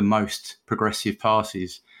received the most progressive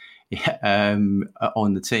passes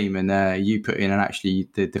on the team, and you put in actually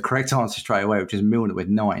the correct answer straight away, which is Milner with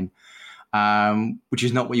 9, which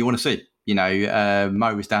is not what you want to see.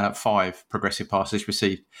 Mo was down at 5 progressive passes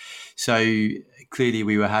received. So clearly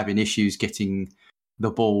we were having issues getting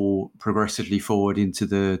the ball progressively forward into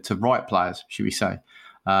the right players, should we say.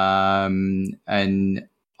 And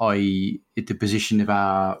the position of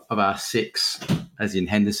our 6, as in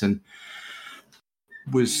Henderson,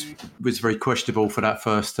 was very questionable for that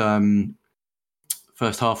first half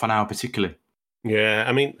an hour particularly. Yeah,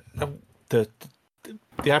 I mean the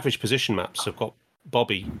average position maps have got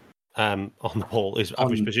Bobby on the ball, is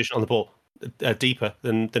average position on the ball deeper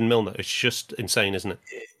than Milner. It's just insane, isn't it?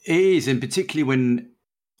 It is, and particularly when,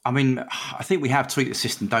 I think we have tweaked the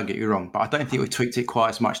system, don't get me wrong, but I don't think we tweaked it quite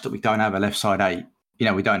as much that we don't have a left side 8.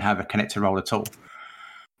 We don't have a connector role at all.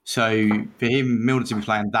 So for him, Milner to be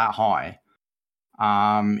playing that high,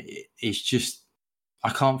 it's just, I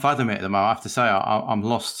can't fathom it at the moment. I have to say, I'm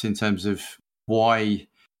lost in terms of why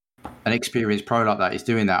an experienced pro like that is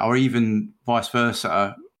doing that, or even vice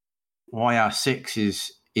versa. our six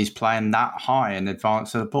is playing that high in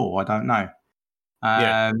advance of the ball. I don't know.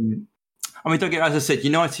 Yeah. I mean, don't get, as I said,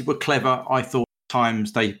 United were clever. I thought at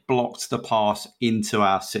times they blocked the pass into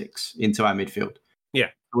our six, into our midfield. Yeah.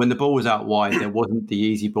 When the ball was out wide, there wasn't the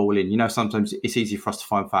easy ball in. Sometimes it's easy for us to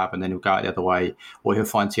find Fab and then he'll go out the other way, or he'll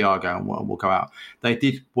find Thiago and we'll go out. They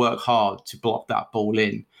did work hard to block that ball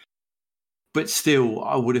in. But still,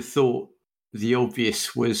 I would have thought the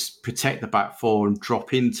obvious was protect the back four and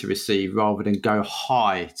drop in to receive rather than go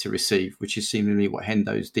high to receive, which is seemingly what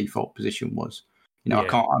Hendo's default position was.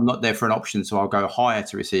 I'm not there for an option, so I'll go higher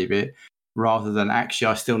to receive it rather than actually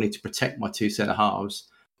I still need to protect my two centre halves.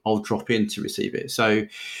 I'll drop in to receive it. So,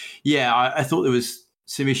 yeah, I thought there was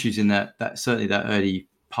some issues in that certainly that early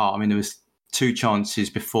part. I mean, there was 2 chances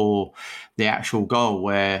before the actual goal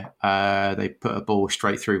where they put a ball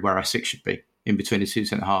straight through where our six should be, in between the two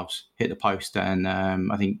centre halves, hit the post, and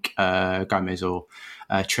I think Gomez or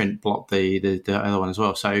Trent blocked the other one as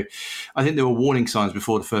well. So I think there were warning signs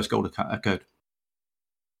before the first goal occurred.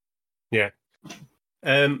 Yeah.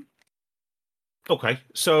 Okay,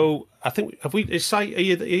 so I think is Sai? Are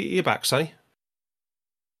you back, Sai?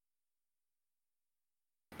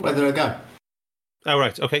 Where did I go? Oh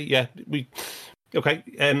right, okay, yeah, okay.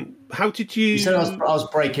 How did you? You said I was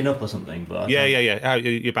breaking up or something, but yeah. Oh,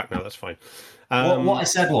 you're back now. That's fine. What I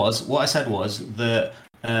said was that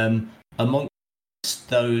amongst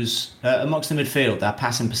the midfield, our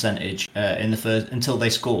passing percentage in the first until they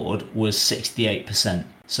scored was 68%.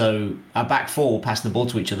 So our back four passed the ball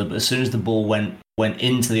to each other, but as soon as the ball went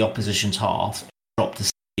into the opposition's half, it dropped to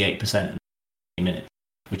 68% in a minute,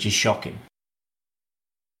 which is shocking.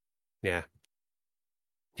 Yeah.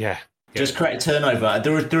 Just correct turnover.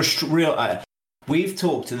 There's real. We've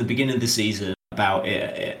talked in the beginning of the season about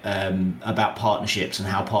partnerships and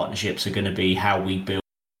how partnerships are going to be how we build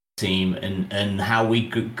a team and how we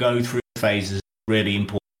go through phases is really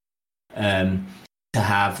important to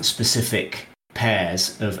have specific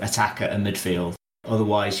pairs of attacker and midfield.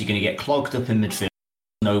 Otherwise, you're going to get clogged up in midfield.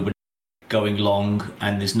 Nobody going long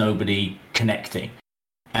and there's nobody connecting.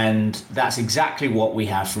 And that's exactly what we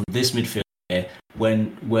have from this midfield here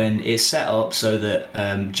when it's set up so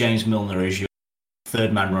that James Milner is your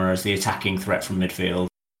third man runner as the attacking threat from midfield.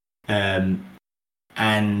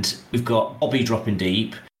 And we've got Bobby dropping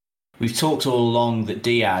deep. We've talked all along that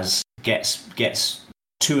Diaz gets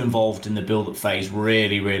too involved in the build-up phase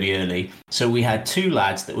really, really early. So we had 2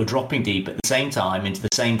 lads that were dropping deep at the same time into the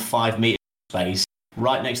same 5-metre space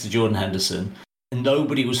right next to Jordan Henderson. And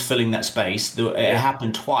nobody was filling that space. It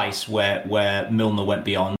happened twice where Milner went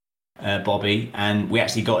beyond Bobby, and we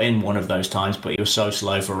actually got in one of those times, but he was so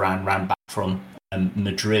slow for ran back from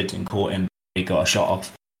Madrid and caught him. He got a shot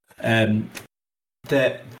off.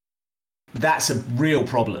 That's a real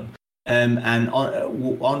problem. And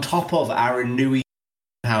on top of our Nui,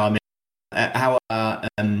 how our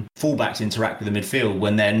fullbacks interact with the midfield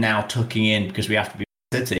when they're now tucking in because we have to be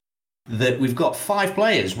sitting, that we've got 5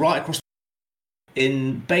 players right across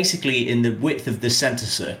in the width of the centre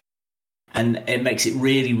circle, and it makes it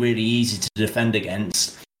really, really easy to defend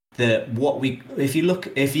against. If you look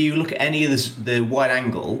at any of the wide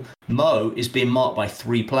angle, Mo is being marked by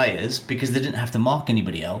 3 players because they didn't have to mark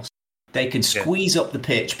anybody else. They can squeeze up the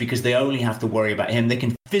pitch because they only have to worry about him. They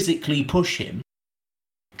can physically push him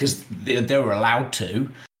because they were allowed to,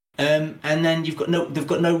 and then they've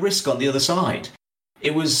got no risk on the other side.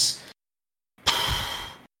 It was.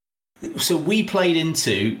 So we played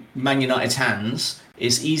into Man United's hands.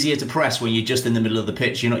 It's easier to press when you're just in the middle of the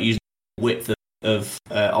pitch. You're not using the width of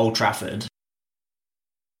Old Trafford.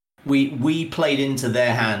 We played into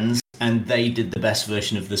their hands, and they did the best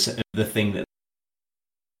version of the thing that.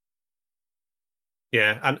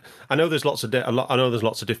 Yeah, and I know there's lots of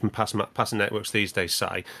different passing networks these days,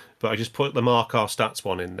 Si, but I just put the Mark Our Stats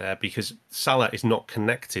one in there because Salah is not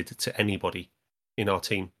connected to anybody in our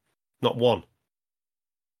team, not one.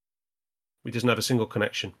 He doesn't have a single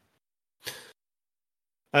connection.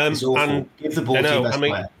 It's awful. And give the ball to your best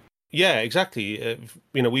player. Yeah, exactly.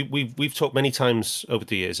 We've talked many times over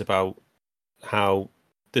the years about how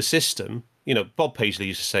the system. Bob Paisley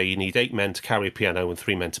used to say you need 8 men to carry a piano and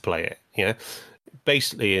 3 men to play it. Yeah,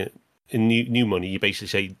 basically in new money, you basically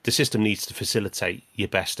say the system needs to facilitate your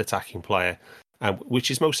best attacking player, which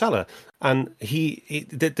is Mo Salah. And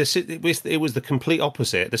it was the complete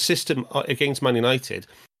opposite. The system against Man United.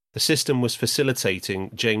 The system was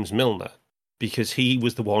facilitating James Milner because he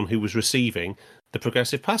was the one who was receiving the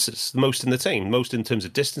progressive passes, the most in the team, most in terms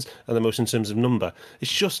of distance and the most in terms of number.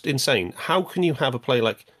 It's just insane. How can you have a player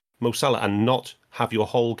like Mo Salah and not have your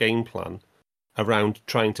whole game plan around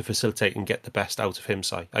trying to facilitate and get the best out of him,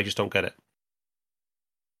 Si? I just don't get it.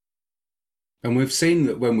 And we've seen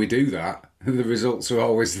that when we do that, the results are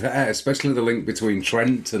always there, especially the link between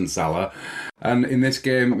Trent and Salah. And in this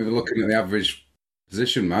game, we were looking at the average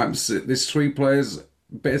position maps. There's 3 players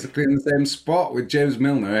basically in the same spot with James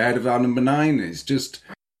Milner ahead of our number 9. It's just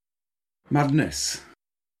madness.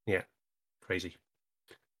 Yeah, crazy.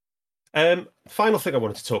 Final thing I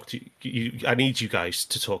wanted to talk to you. I need you guys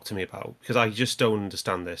to talk to me about, because I just don't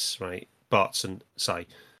understand this, right? Bart's and Sai,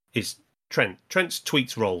 is Trent's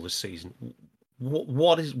tweaked role this season.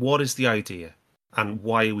 What is the idea, and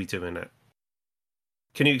why are we doing it?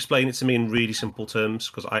 Can you explain it to me in really simple terms?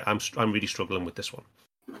 Because I'm really struggling with this one.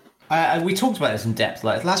 We talked about this in depth,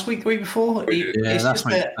 like last week, the week before. It's that's just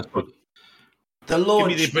week. the launch.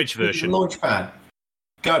 Give me the abridged version. The launch pad.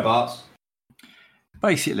 Go, Bart.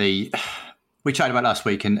 Basically, we chatted about last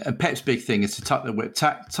week, and Pep's big thing is to tuck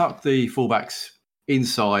the fullbacks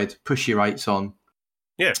inside, push your 8s on.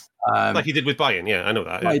 Yeah, like he did with Bayern. Yeah, I know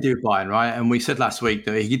that. Like he did with Bayern, right? And we said last week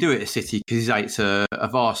that he could do it at City because his 8s are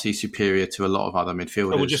vastly superior to a lot of other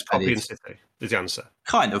midfielders. Oh, we're just copying City is the answer.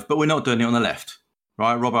 Kind of, but we're not doing it on the left,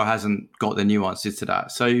 right? Robbo hasn't got the nuances to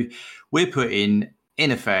that. So we're putting,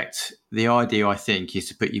 in effect, the idea, I think, is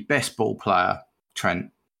to put your best ball player,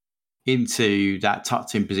 Trent, into that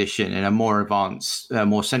tucked-in position in a more advanced,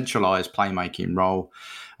 more centralised playmaking role.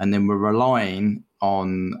 And then we're relying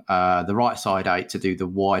on the right side 8 to do the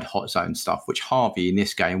wide hot zone stuff, which Harvey in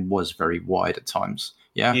this game was very wide at times.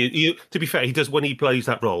 Yeah. To be fair, he does, when he plays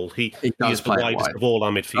that role, he is the widest of all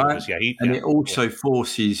our midfielders. It also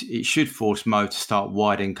should force Mo to start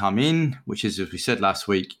wide and come in, which is, as we said last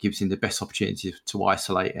week, gives him the best opportunity to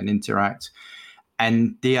isolate and interact.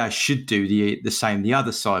 And Diaz should do the same the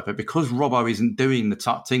other side. But because Robbo isn't doing the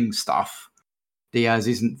tucked-in stuff, Diaz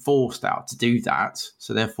isn't forced out to do that.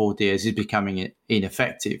 So therefore, Diaz is becoming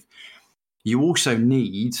ineffective. You also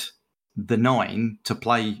need the 9 to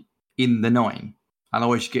play in the 9.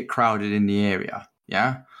 Otherwise, you get crowded in the area.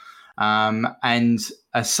 Yeah. And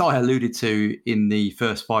as Sai alluded to in the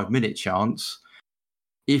first 5-minute chance,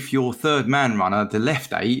 if your third man runner, the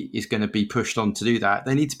left 8, is going to be pushed on to do that,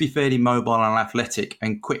 they need to be fairly mobile and athletic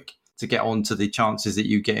and quick to get on to the chances that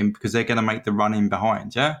you get in, because they're going to make the run in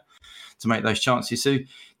behind, yeah, to make those chances. So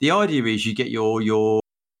the idea is you get your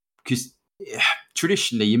because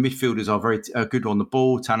traditionally your midfielders are very good on the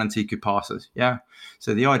ball, talented, good passers, yeah.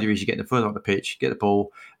 So the idea is you get the further up the pitch, get the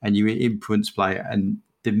ball, and you influence play, and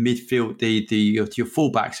the midfield, your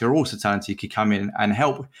fullbacks are also talented, could come in and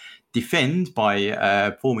help defend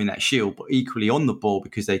by forming that shield, but equally on the ball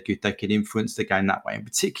because they can influence the game that way. And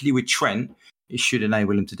particularly with Trent, it should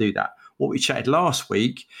enable him to do that. What we chatted last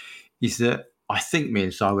week is that I think me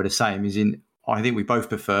and Si were the same. I think we both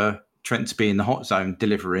prefer Trent to be in the hot zone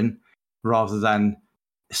delivering rather than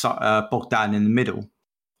bogged down in the middle,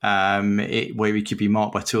 where he could be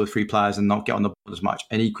marked by 2 or 3 players and not get on the ball as much.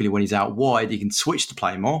 And equally, when he's out wide, he can switch to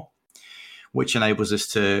play more, which enables us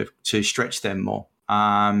to stretch them more.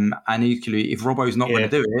 And equally, if Robbo's not going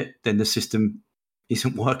to do it, then the system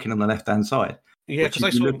isn't working on the left-hand side. Yeah, because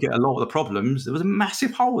if you look at a lot of the problems, there was a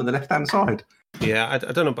massive hole in the left-hand side. Yeah, I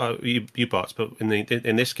don't know about you Bart, but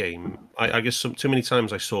in this game, I guess too many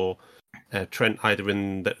times I saw Trent either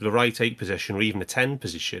in the right 8 position or even the 10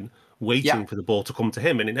 position, waiting for the ball to come to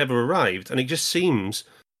him, and it never arrived. And it just seems,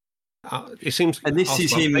 and this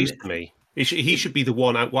is him to me. He should be the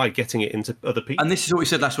one out wide getting it into other people. And this is what we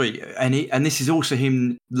said last week. And this is also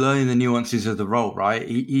him learning the nuances of the role, right?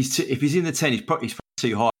 If he's in the 10, he's probably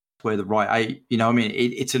too high to wear the right 8. You know what I mean?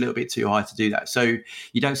 It's a little bit too high to do that. So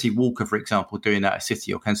you don't see Walker, for example, doing that at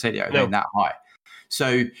City or Cancelo going that high.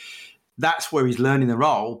 So that's where he's learning the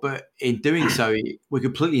role. But in doing so, we're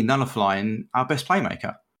completely nullifying our best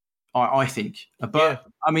playmaker, I think. But,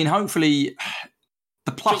 I mean, hopefully...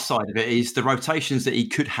 The plus side of it is the rotations that he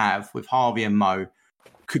could have with Harvey and Mo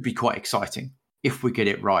could be quite exciting if we get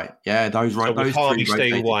it right. Yeah, those Harvey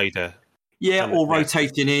staying wider. Yeah, or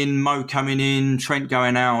rotating in, Mo coming in, Trent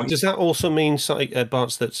going out. Does that also mean,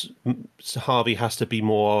 Barnes, that Harvey has to be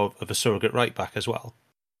more of a surrogate right back as well?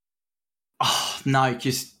 Oh, no,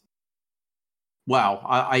 just...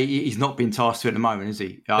 Wow, he's not been tasked to at the moment, is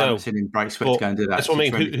he? I haven't seen him break sweat to go and do that. That's what I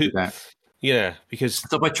mean. Yeah, because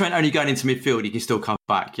so by Trent only going into midfield, he can still come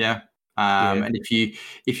back. Yeah, and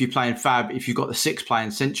if you're playing Fab, if you've got the 6 playing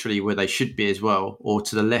centrally where they should be as well, or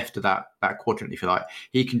to the left of that quadrant, if you like,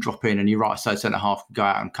 he can drop in, and your right side centre half can go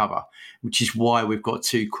out and cover. Which is why we've got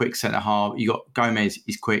 2 quick centre half. You got Gomez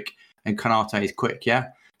is quick and Konate is quick. Yeah,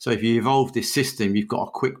 so if you evolve this system, you've got a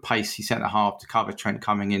quick pacey centre half to cover Trent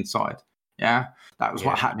coming inside. Yeah, that was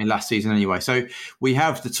what happened last season anyway. So we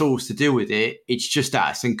have the tools to deal with it. It's just out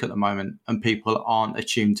of sync at the moment, and people aren't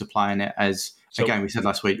attuned to playing it as, again, we said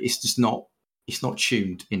last week, it's just not it's not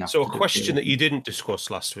tuned enough. So a question that you didn't discuss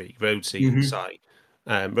last week, Rhodesy and Si,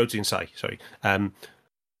 Rhodesy and Si, sorry.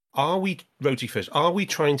 Are we, Rhodesy first, are we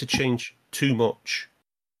trying to change too much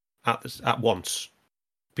at once?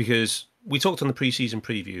 Because we talked on the pre-season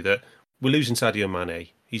preview that we're losing Sadio Mane.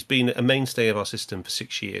 He's been a mainstay of our system for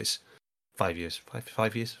 6 years. 5 years.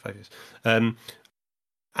 5 years? 5 years.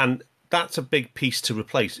 And that's a big piece to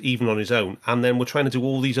replace, even on his own. And then we're trying to do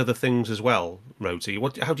all these other things as well, Rhodesy.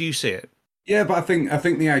 How do you see it? Yeah, but I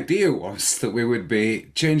think the idea was that we would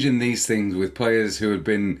be changing these things with players who had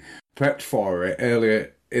been prepped for it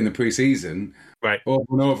earlier in the pre-season, right, over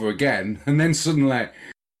and over again, and then suddenly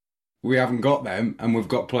we haven't got them, and we've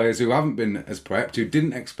got players who haven't been as prepped, who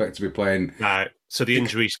didn't expect to be playing. Right. So the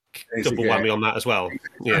injuries double whammy on that as well.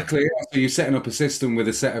 Exactly. Yeah. So you're setting up a system with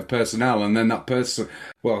a set of personnel, and then that person,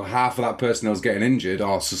 well, half of that personnel is getting injured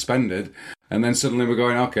or suspended, and then suddenly we're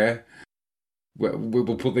going, okay,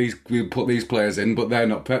 we'll put these players in, but they're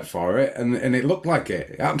not prepped for it, and it looked like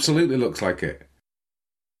it. It absolutely looks like it.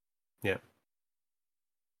 Yeah.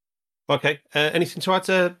 Okay. Anything to add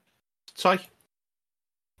to Si?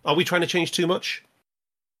 Are we trying to change too much?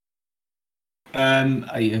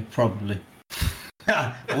 Yeah, probably.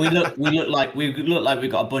 we look like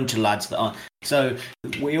we've got a bunch of lads that aren't. So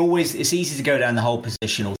it's easy to go down the whole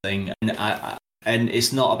positional thing, and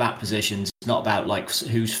it's not about positions. It's not about like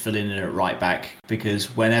who's filling in at right back, because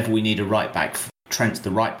whenever we need a right back, Trent's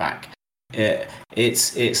the right back.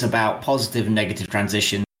 It's about positive and negative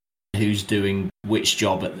transition. Who's doing which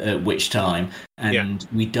job at which time, and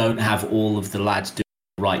we don't have all of the lads doing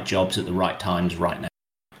the right jobs at the right times right now.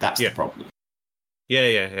 That's the problem.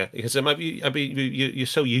 Yeah. Because you're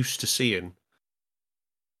so used to seeing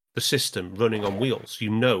the system running on wheels. You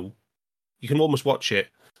can almost watch it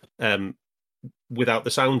without the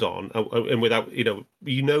sound on, and without who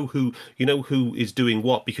is doing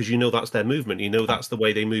what, because that's their movement. That's the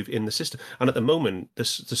way they move in the system. And at the moment,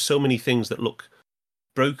 there's so many things that look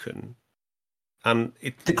broken, and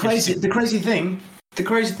the crazy thing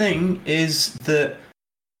is that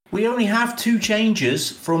we only have 2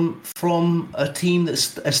 changes from a team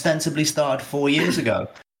that's ostensibly started 4 years ago.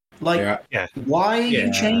 Why are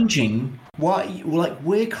you changing?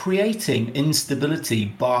 We're creating instability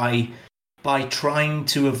by trying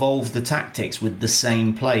to evolve the tactics with the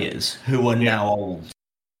same players who are now old.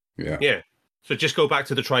 Yeah. So just go back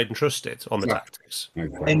to the tried and trusted on the tactics.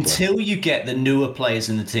 Until you get the newer players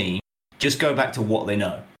in the team, just go back to what they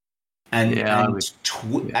know. And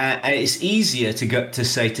it's easier to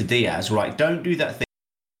say to Diaz, right, don't do that thing.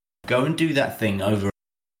 Go and do that thing over in the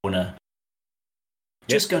corner.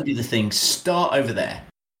 Just go and do the thing. Start over there,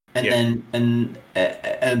 and then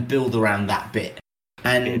and build around that bit.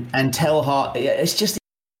 And tell Harvey, it's just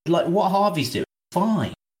like what Harvey's doing.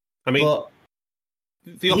 Fine. I mean, but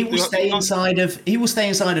he will stay inside of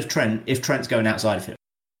Trent if Trent's going outside of him.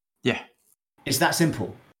 Yeah, it's that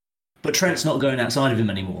simple. But Trent's not going outside of him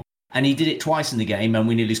anymore, and he did it twice in the game, and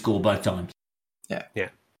we nearly scored both times. Yeah.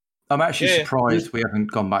 I'm actually surprised we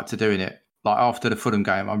haven't gone back to doing it. Like after the Fulham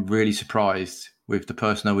game, I'm really surprised with the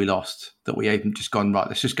personnel we lost that we haven't just gone, right,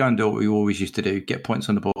 let's just go and do what we always used to do, get points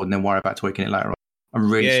on the board, and then worry about tweaking it later on.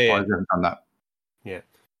 I'm really surprised we haven't done that. Yeah.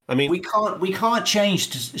 I mean, we can't change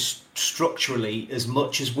structurally as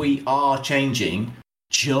much as we are changing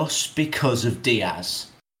just because of Diaz.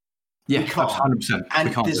 Yeah, 100%.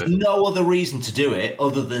 And there's no other reason to do it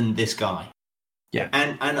other than this guy. Yeah,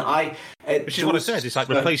 which is what I said. It's like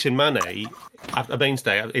replacing Mane, a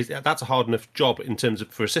mainstay. That's a hard enough job in terms of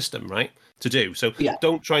for a system, right, to do. So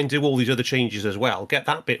don't try and do all these other changes as well. Get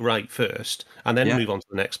that bit right first, and then move on to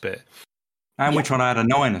the next bit. And we're trying to add a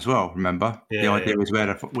 9 as well. Remember, the idea was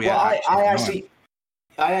where we. Well, I actually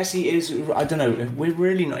is. I don't know. We're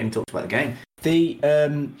really not even talked about the game.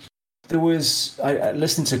 There was. I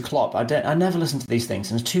listened to Klopp. I never listened to these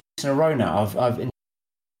things, and it's 2 weeks in a row now. I've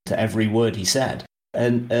to every word he said,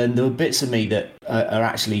 and there were bits of me that are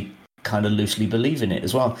actually kind of loosely believing it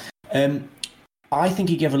as well. I think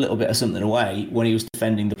he gave a little bit of something away when he was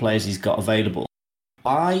defending the players he's got available.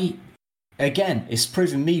 Again, it's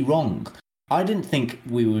proven me wrong. I didn't think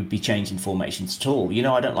we would be changing formations at all.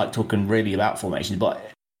 I don't like talking really about formations, but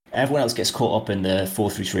everyone else gets caught up in the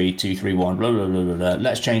 4-3-3, 2-3-1, blah, blah, blah, blah, blah.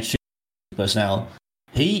 Let's change to personnel.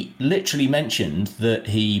 He literally mentioned that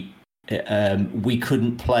we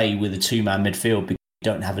couldn't play with a 2-man midfield because we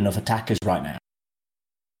don't have enough attackers right now.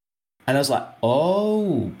 And I was like,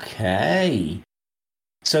 okay.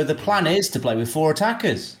 So the plan is to play with 4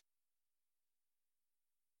 attackers.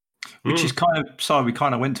 Which is we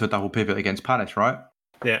kind of went to a double pivot against Palace, right?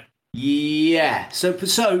 Yeah. Yeah. So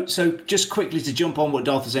just quickly to jump on what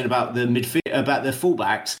Darth was saying about the midfield, about the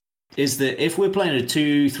fullbacks. is that if we're playing a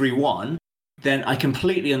 2-3-1, then I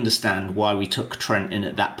completely understand why we took Trent in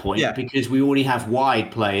at that point, because we already have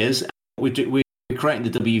wide players. We're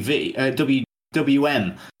creating the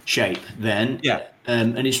WM shape then,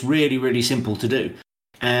 and it's really, really simple to do.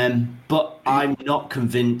 But I'm not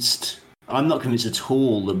convinced. I'm not convinced at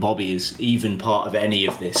all that Bobby is even part of any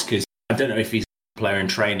of this, because I don't know if he's a player in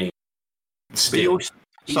training. Still,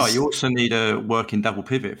 you also need a working double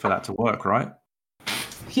pivot for that to work, right?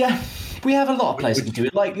 Yeah, we have a lot of players who can do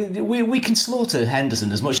it. Like we can slaughter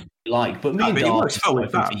Henderson as much as we like, but me and Dark have spoken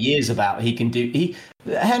for years about he can do.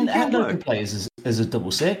 Henderson can play as a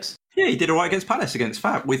double six. Yeah, he did all right against Palace against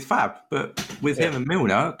Fab, but with him and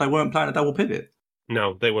Milner, they weren't playing a double pivot.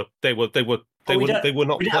 No, they were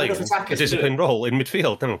not playing a disciplined role in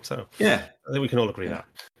midfield. No, so yeah, I think we can all agree that.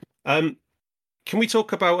 Can we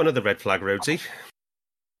talk about another red flag, Rhodesy?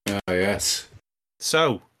 Yes.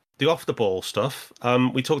 So the off the ball stuff.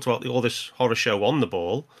 We talked about all this horror show on the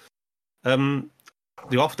ball.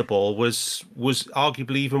 The off the ball was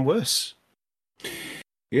arguably even worse.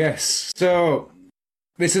 Yes. So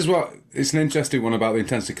this is it's an interesting one about the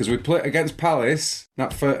intensity, because we played against Palace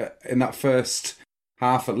in that first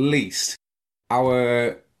half at least.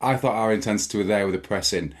 I thought our intensity were there with the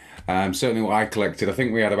pressing. Certainly what I collected, I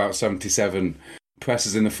think we had about 77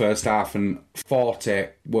 presses in the first half and 40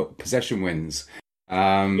 possession wins.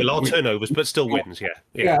 A lot of turnovers, but still wins.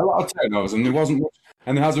 Yeah, a lot of turnovers, and there wasn't much,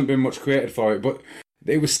 and there hasn't been much created for it, but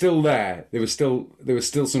it was still there. There was still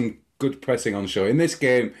some good pressing on show. In this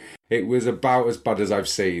game, it was about as bad as I've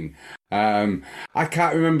seen. I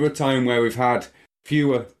can't remember a time where we've had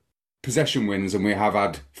fewer possession wins and we have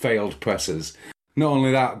had failed presses. Not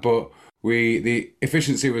only that, but the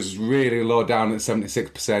efficiency was really low down at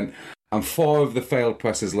 76%, and 4 of the failed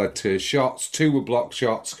presses led to shots. 2 were blocked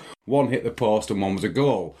shots, 1 hit the post, and 1 was a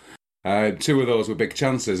goal. 2 of those were big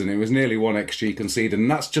chances, and it was nearly 1 XG conceded, and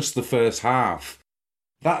that's just the first half.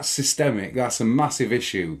 That's systemic. That's a massive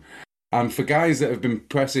issue. And for guys that have been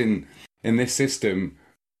pressing in this system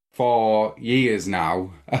for years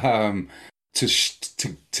now,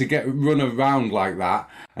 to get run around like that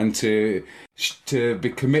and to be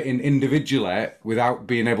committing individually without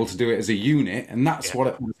being able to do it as a unit, and that's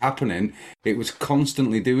what was happening. It was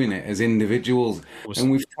constantly doing it as individuals,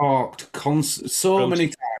 and we've talked so many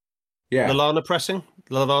times. Yeah, Lallana pressing,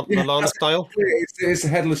 Lallana style. It's a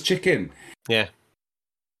headless chicken. Yeah,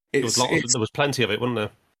 there was plenty of it, wasn't there?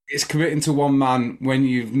 It's committing to one man when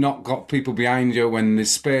you've not got people behind you, when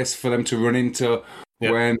there's space for them to run into,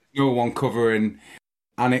 when no one covering,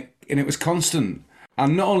 and it was constant.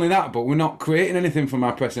 And not only that, but we're not creating anything from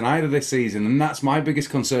our pressing either this season, and that's my biggest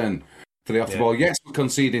concern for the off the ball. Yes, we're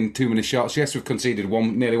conceding too many shots. Yes, we've conceded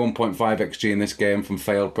nearly 1.5 XG in this game from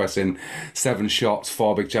failed pressing, 7 shots,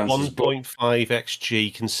 4 big chances. 1.5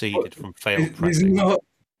 XG conceded from failed pressing.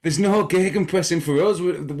 There's no gegenpressing for us.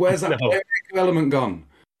 Where's that playmaker element gone?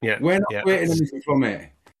 Yeah, we're not creating anything from it.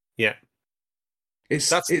 Yeah.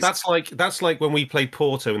 That's like when we played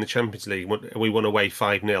Porto in the Champions League. We won away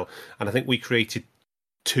 5-0, and I think we created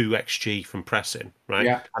 2 XG from pressing, right?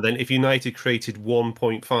 Yeah. And then if United created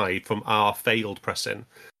 1.5 from our failed pressing,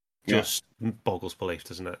 just boggles belief,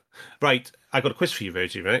 doesn't it? Right, I got a quiz for you,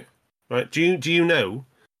 Rosie. Right? Do you know,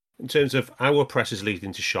 in terms of our presses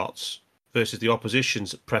leading to shots versus the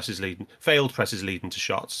opposition's failed presses leading to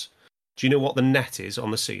shots? Do you know what the net is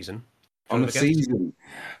on the season? On the season?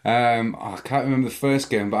 I can't remember the first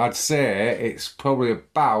game, but I'd say it's probably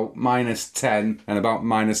about -10 and about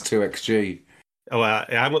 -2 XG. Oh, I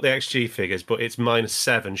haven't got the XG figures, but it's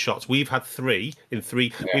 -7 shots. We've had 3 in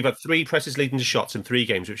 3. Yeah. We've had 3 presses leading to shots in 3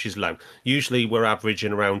 games, which is low. Usually we're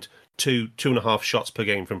averaging around 2.5 shots per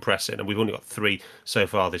game from pressing, and we've only got 3 so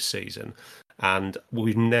far this season. And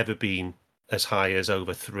we've never been as high as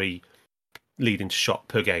over 3 leading to shot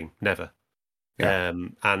per game, never. Yeah.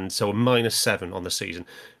 And so a -7 on the season.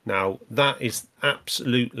 Now, that is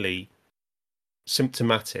absolutely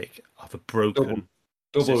symptomatic of a broken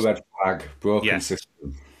double red flag, broken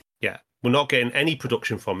system. Yeah, we're not getting any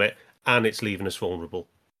production from it, and it's leaving us vulnerable.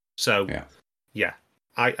 So,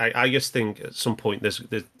 I just think at some point there's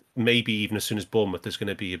maybe even as soon as Bournemouth, there's going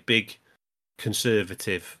to be a big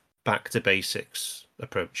conservative back to basics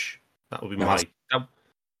approach. That would be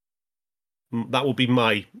that would be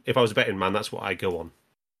my, if I was a betting man, that's what I go on.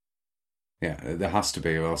 Yeah, there has to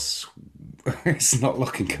be, or else it's not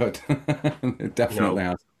looking good. It definitely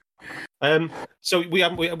has. So we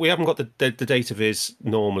haven't got the data viz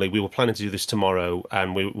normally. We were planning to do this tomorrow,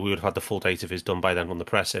 and we would have had the full data viz done by then on the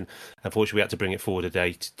pressing. Unfortunately, we had to bring it forward a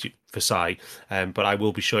day for Si. But I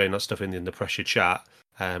will be showing that stuff in the pressure chat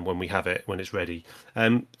when we have it, when it's ready.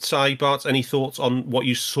 Bart, any thoughts on what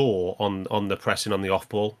you saw on the pressing on the off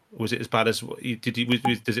ball? Was it as bad as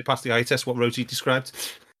does it pass the eye test? What Rosie described?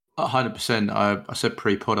 100%. I said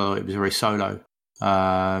pre-pod it was very solo,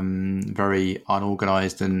 very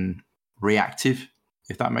unorganised and reactive,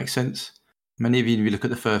 if that makes sense. Many of you, if you look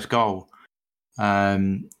at the first goal, I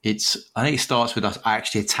think it starts with us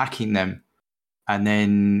actually attacking them, and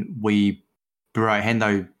then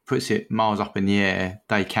Hendo puts it miles up in the air,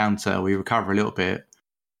 they counter, we recover a little bit,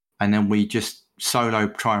 and then we just solo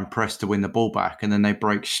try and press to win the ball back, and then they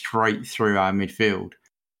break straight through our midfield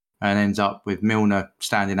and ends up with Milner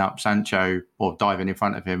standing up, Sancho or diving in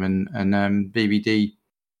front of him, and BBD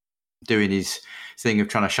doing his thing of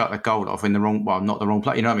trying to shut the goal off in the wrong, well, not the wrong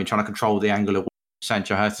play, you know what I mean, trying to control the angle of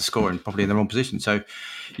Sancho has to score and probably in the wrong position. So,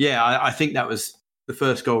 yeah, I think that was the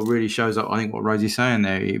first goal really shows up, I think, what Rosie's saying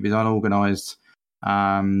there. It was unorganised,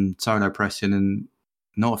 solo pressing and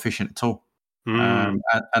not efficient at all. And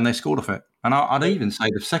they scored off it. And I'd even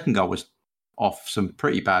say the second goal was off some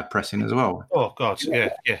pretty bad pressing as well. Oh, God, yeah.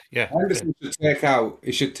 Henderson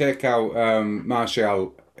should take out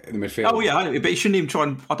Martial in the midfield. Oh, yeah, but he shouldn't even try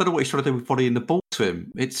and... I don't know what he's trying to do with volleying the ball to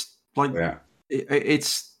him. It's like... Yeah.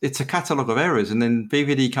 It's a catalogue of errors, and then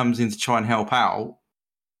BVD comes in to try and help out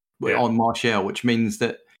on Martial, which means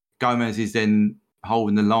that Gomez is then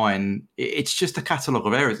holding the line. It's just a catalogue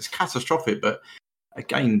of errors. It's catastrophic, but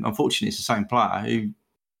again, unfortunately, it's the same player who,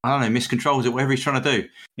 I don't know, miscontrols it, whatever he's trying to do.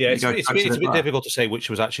 Yeah, it's a bit difficult to say which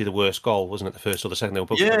was actually the worst goal, wasn't it? The first or the second? They were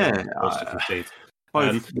both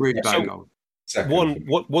both really bad goals.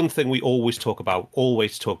 One thing we always talk about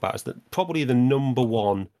is that probably the number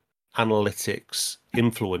one analytics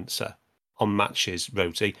influencer on matches,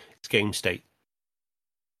 Rosie, it's game state.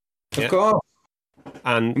 Of course.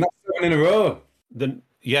 And that's 7 in a row.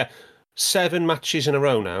 7 matches in a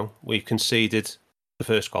row now, we've conceded the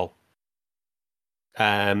first goal.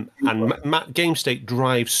 And game state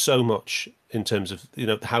drives so much in terms of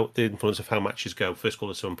how the influence of how matches go. First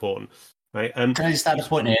goal is so important, right? Can I just add a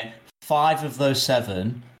point here? 5 of those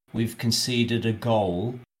 7, we've conceded a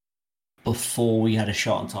goal before we had a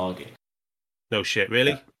shot on target. No shit,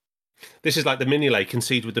 really? Yeah. This is like the mini-lay,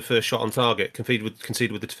 concede with the first shot on target, concede with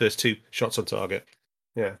the first 2 shots on target.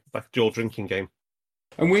 Yeah, like your drinking game.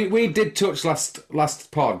 And we did touch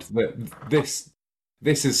last pod that this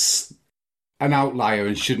is an outlier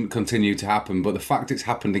and shouldn't continue to happen, but the fact it's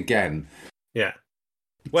happened again. Yeah.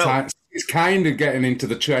 Well, it's kind of getting into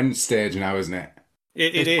the trend stage now, isn't it?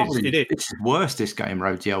 It is. It's worse, this game,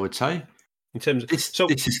 Rosie, I would say. In terms of this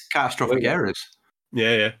is catastrophic errors.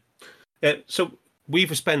 Yeah. So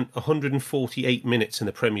we've spent 148 minutes in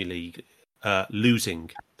the Premier League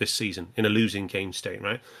losing this season, in a losing game state,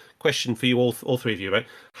 right? Question for you, all 3 of you, right?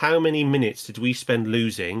 How many minutes did we spend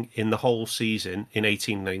losing in the whole season in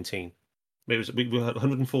 18-19? We had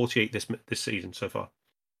 148 this season so far.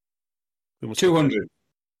 200.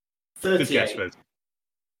 Good guess, Rose.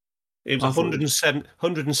 It was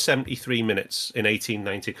 173 minutes in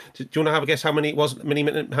 18-19. Do you want to have a guess how many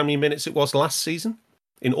minutes it was last season?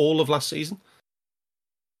 In all of last season?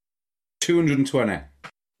 220.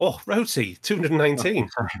 Oh, Rosie, 219.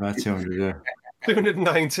 Sorry about 200, yeah.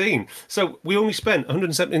 219. So we only spent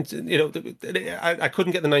 170. I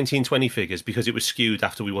couldn't get the 1920 figures because it was skewed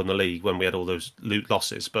after we won the league when we had all those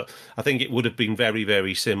losses. But I think it would have been very,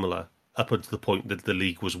 very similar up until the point that the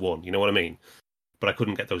league was won. You know what I mean? But I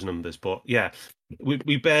couldn't get those numbers. But yeah,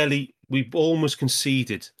 we almost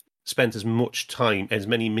conceded, spent as much time, as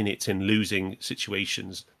many minutes in losing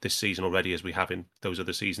situations this season already as we have in those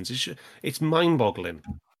other seasons. It's mind-boggling.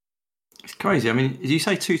 It's crazy. I mean, did you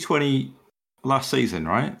say 220 last season,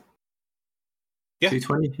 right? Yeah.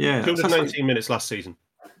 220? Yeah. 219 minutes last season.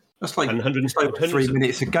 That's like 3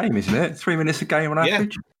 minutes a game, isn't it? 3 minutes a game on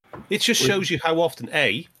average. Yeah. It just shows you how often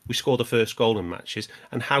A, we score the first goal in matches,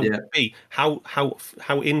 and how B, how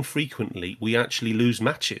infrequently we actually lose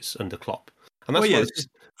matches under Klopp. And that's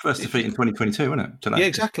first defeat in 2022, wasn't it? Yeah,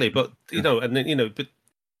 exactly. But it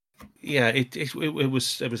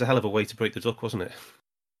was a hell of a way to break the duck, wasn't it?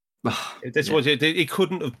 It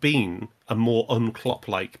couldn't have been a more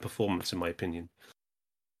un-Klopp-like performance, in my opinion.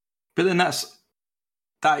 But then that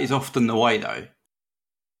is often the way, though.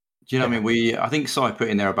 Do you know what I mean? I think Si put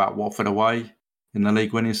in there about Watford away in the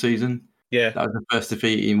league winning season. Yeah. That was the first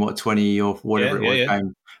defeat in 20 or whatever it was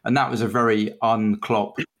game. And that was a very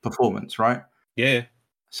un-Klopp performance, right? Yeah.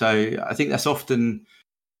 So I think that's often,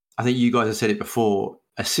 I think you guys have said it before,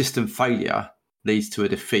 a system failure leads to a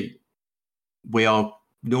defeat. We are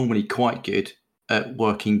normally quite good at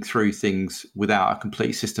working through things without a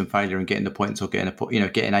complete system failure and getting the points or getting a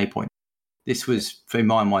point. This was, in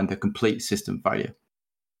my mind, a complete system failure.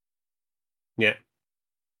 Yeah.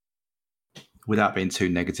 Without being too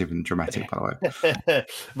negative and dramatic, by the way.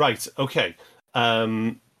 Right. Okay.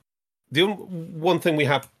 The one thing we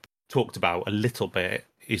have talked about a little bit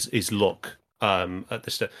is luck at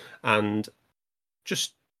the start, and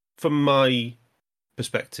just from my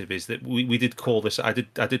perspective is that we did call this. I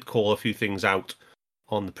did call a few things out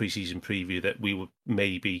on the preseason preview that we were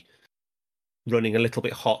maybe running a little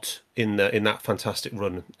bit hot in that fantastic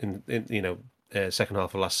run in second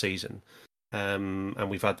half of last season, and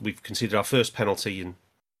we've conceded our first penalty in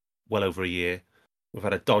well over a year. We've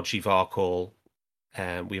had a dodgy VAR call.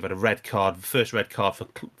 We've had first red card for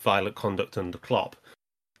violent conduct under Klopp,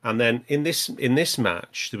 and then in this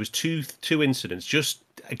match there was two incidents just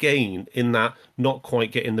again in that not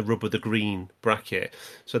quite getting the rub of the green bracket.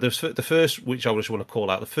 So there's the first, which I just want to call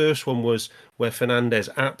out. The first one was where Fernandes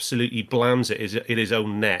absolutely blams it in his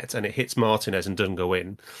own net, and it hits Martinez and doesn't go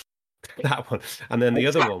in. That one, and then the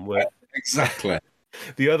other one where exactly.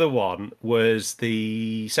 The other one was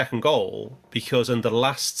the second goal, because under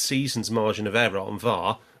last season's margin of error on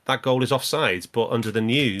VAR, that goal is offside. But under the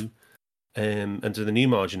new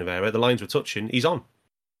margin of error, the lines were touching. He's on.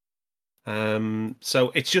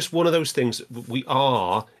 So it's just one of those things. We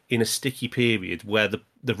are in a sticky period where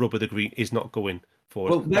the rub of the green is not going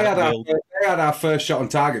forward. Well, they had our first shot on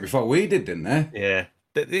target before we did, didn't they? Yeah.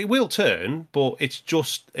 It will turn, but it's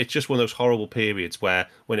just one of those horrible periods where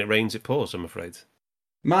when it rains, it pours, I'm afraid.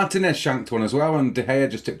 Martinez shanked one as well, and De Gea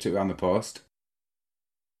just tipped it around the post.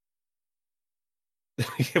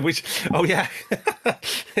 Yeah.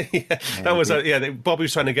 That was Bobby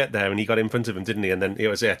was trying to get there, and he got in front of him, didn't he? And then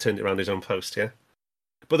turned it around his own post. Yeah,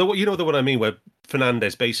 but the one I mean, where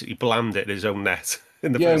Fernandes basically blammed it in his own net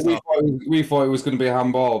in the first half. We thought it was going to be a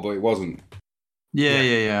handball, but it wasn't.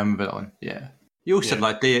 Yeah. I'm a bit on. Yeah, you also said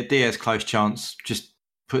like Diaz close chance just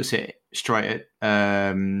puts it straight at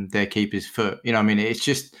their keeper's foot. You know, I mean, it's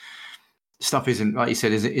just stuff isn't, like you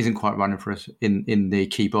said, isn't quite running for us in the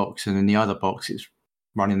key box, and in the other box it's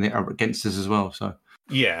running against us as well. So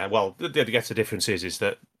yeah, well, the difference is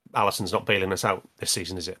that Alisson's not bailing us out this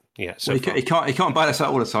season, is it? Yeah, so well, he can't bail us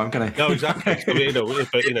out all the time, can he? No, exactly. He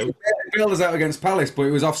bailed us out against Palace, but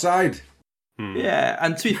it was offside. Yeah,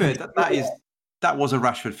 and to be fair, that was a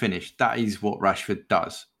Rashford finish. That is what Rashford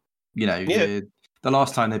does. You know, the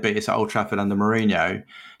last time they beat us at Old Trafford under Mourinho,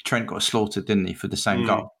 Trent got slaughtered, didn't he, for the same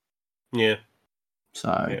goal? Yeah.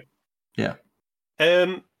 So, yeah.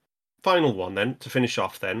 Final one then, to finish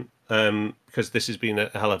off then, because this has been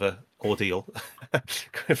a hell of a ordeal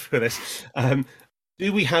for this.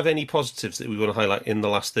 Do we have any positives that we want to highlight in the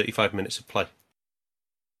last 35 minutes of play?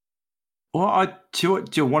 Well,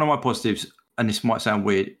 one of my positives, and this might sound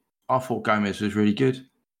weird, I thought Gomez was really good.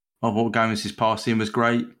 I thought Gomez's passing was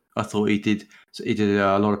great. I thought he did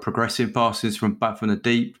a lot of progressive passes from the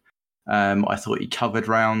deep. I thought he covered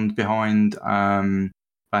round behind Van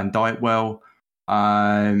Dijk well.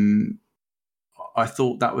 I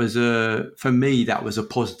thought that was for me that was a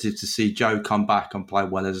positive to see Joe come back and play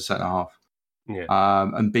well as a centre half. Yeah.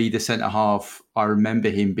 And be the centre half I remember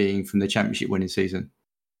him being from the Championship winning season.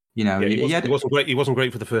 You know, he wasn't great. He wasn't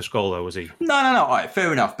great for the first goal, though, was he? No. All right,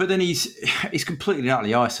 fair enough. But then he's completely and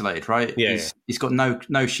utterly isolated, right? Yeah. He's got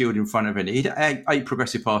no shield in front of him. He had 8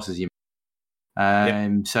 progressive passes.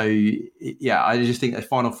 So yeah, I just think the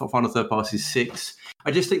final third pass is 6.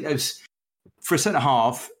 I just think there's, for a centre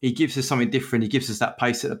half, he gives us something different. He gives us that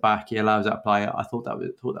pace at the back. He allows that play. I thought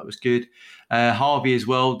that was good. Harvey as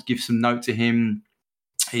well. Give some note to him.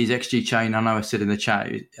 His XG chain, I know I said in the chat,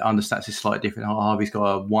 I understand it's slightly different. Harvey's got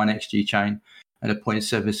a 1 XG chain and a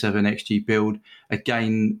 0.77 XG build.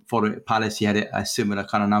 Again, following Palace, he had a similar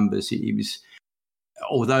kind of numbers. He was,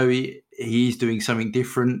 although he's doing something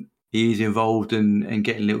different, he is involved and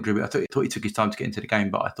getting a little dribble. I thought he took his time to get into the game,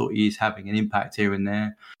 but I thought he is having an impact here and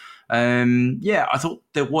there. I thought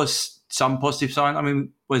there was some positive sign. I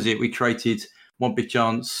mean, we created 1 big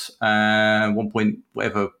chance, 1 point,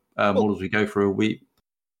 whatever models we go through.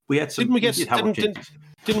 We had some.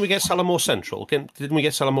 Didn't we get Salah more central? Didn't we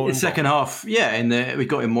get Salah more in the second half? Yeah, we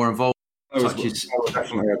got him more involved.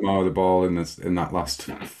 Definitely had more of the ball in that last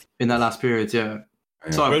period. Yeah.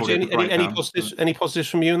 Rosie, any positives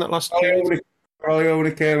from you in that last period?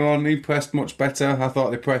 Only came on. He pressed much better. I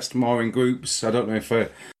thought they pressed more in groups. I don't know if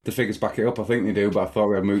the figures back it up. I think they do, but I thought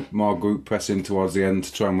we had more group pressing towards the end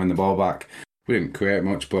to try and win the ball back. We didn't create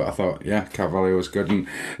much, but I thought, Carvalho was good. And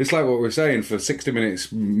it's like what we were saying, for 60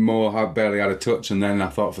 minutes, Mo barely had a touch, and then I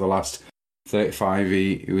thought for the last 35,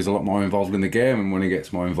 he was a lot more involved in the game, and when he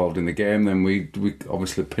gets more involved in the game, then we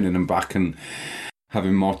obviously pinning him back and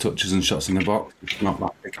having more touches and shots in the box. It's not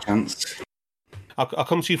that big a chance. I'll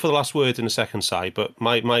come to you for the last word in a second, Si. But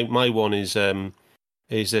my one is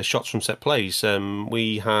shots from set plays.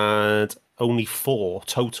 We had only 4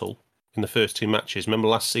 total in the first 2 matches. Remember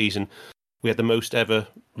last season we had the most ever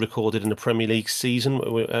recorded in a Premier League season.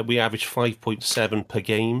 We averaged 5.7 per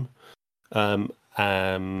game.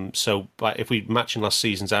 So if we matching last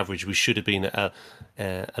season's average, we should have been at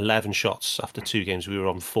 11 shots after 2 games. We were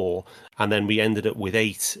on 4, and then we ended up with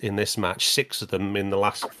 8 in this match, 6 of them in the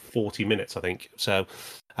last 40 minutes, I think. So,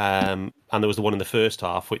 and there was the one in the first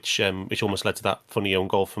half, which almost led to that funny own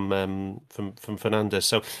goal from Fernandes.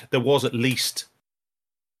 So there was at least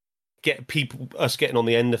us getting on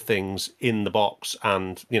the end of things in the box,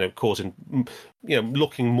 and causing,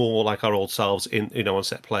 looking more like our old selves in on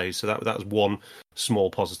set plays. So that was one small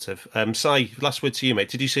positive. Si, last word to you, mate.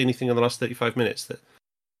 Did you see anything in the last 35 minutes that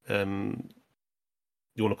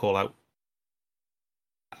you want to call out?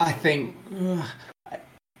 I think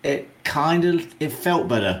it felt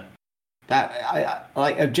better. That I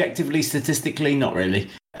like objectively, statistically, not really.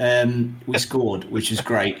 We scored, which is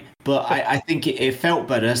great, but I think it felt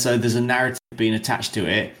better. So there's a narrative being attached to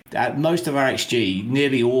it. Most of our XG,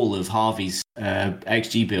 nearly all of Harvey's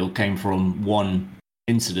XG build came from one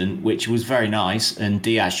incident, which was very nice, and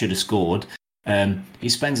Diaz should have scored. He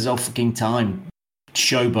spends his whole fucking time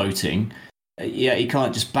showboating. He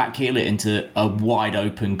can't just backheel it into a wide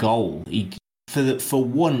open goal. For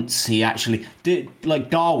once, he actually did. Like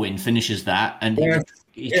Darwin finishes that, and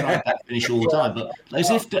he tried that finish all the time. But as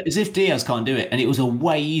if Diaz can't do it, and it was a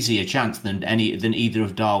way easier chance than either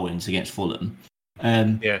of Darwin's against Fulham.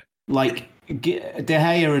 Like De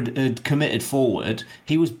Gea had committed forward.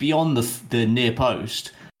 He was beyond the near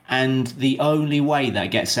post, and the only way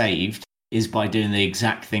that gets saved is by doing the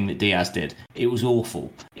exact thing that Diaz did. It was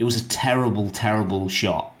awful. It was a terrible, terrible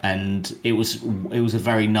shot, and it was a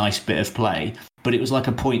very nice bit of play. But it was like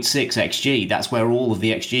a 0.6 XG. That's where all of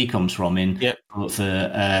the XG comes from for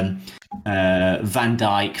Van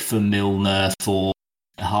Dijk, for Milner, for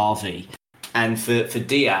Harvey, and for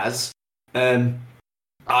Diaz.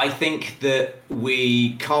 I think that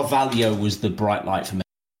Carvalho was the bright light for me.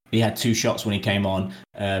 He had 2 shots when he came on.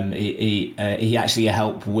 He actually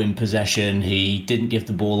helped win possession. He didn't give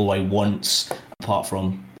the ball away once, apart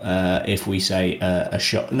from if we say a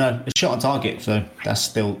shot on target. So that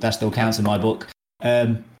still counts in my book.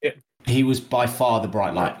 He was by far the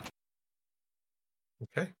bright light.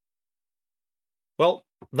 Okay. Well,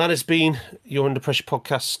 that has been your Under Pressure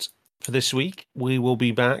podcast for this week. We will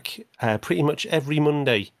be back pretty much every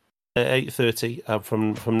Monday at 8:30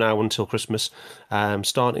 from now until Christmas,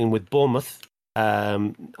 starting with Bournemouth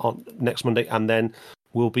on next Monday, and then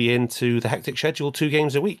we'll be into the hectic schedule, 2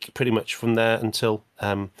 games a week pretty much from there until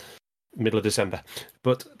middle of December.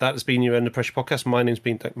 But that has been your Under Pressure podcast. My name's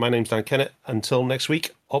Dan Kennett. Until next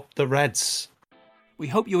week, up the Reds. We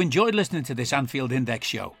hope you enjoyed listening to this Anfield Index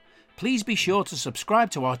show. Please be sure to subscribe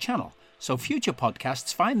to our channel so future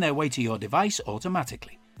podcasts find their way to your device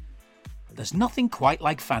automatically. There's nothing quite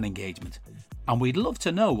like fan engagement, and we'd love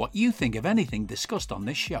to know what you think of anything discussed on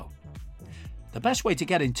this show. The best way to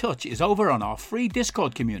get in touch is over on our free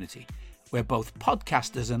Discord community, where both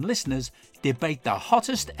podcasters and listeners debate the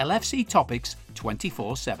hottest LFC topics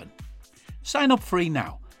 24/7. Sign up free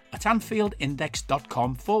now at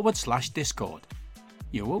AnfieldIndex.com/Discord.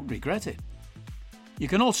 You won't regret it. You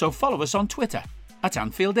can also follow us on Twitter at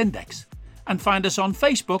Anfield Index, and find us on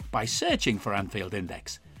Facebook by searching for Anfield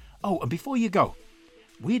Index. Oh, and before you go,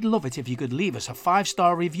 we'd love it if you could leave us a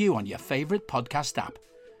 5-star review on your favourite podcast app.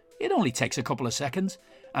 It only takes a couple of seconds,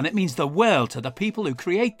 and it means the world to the people who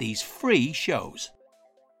create these free shows.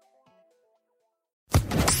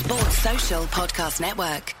 Sports Social Podcast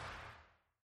Network.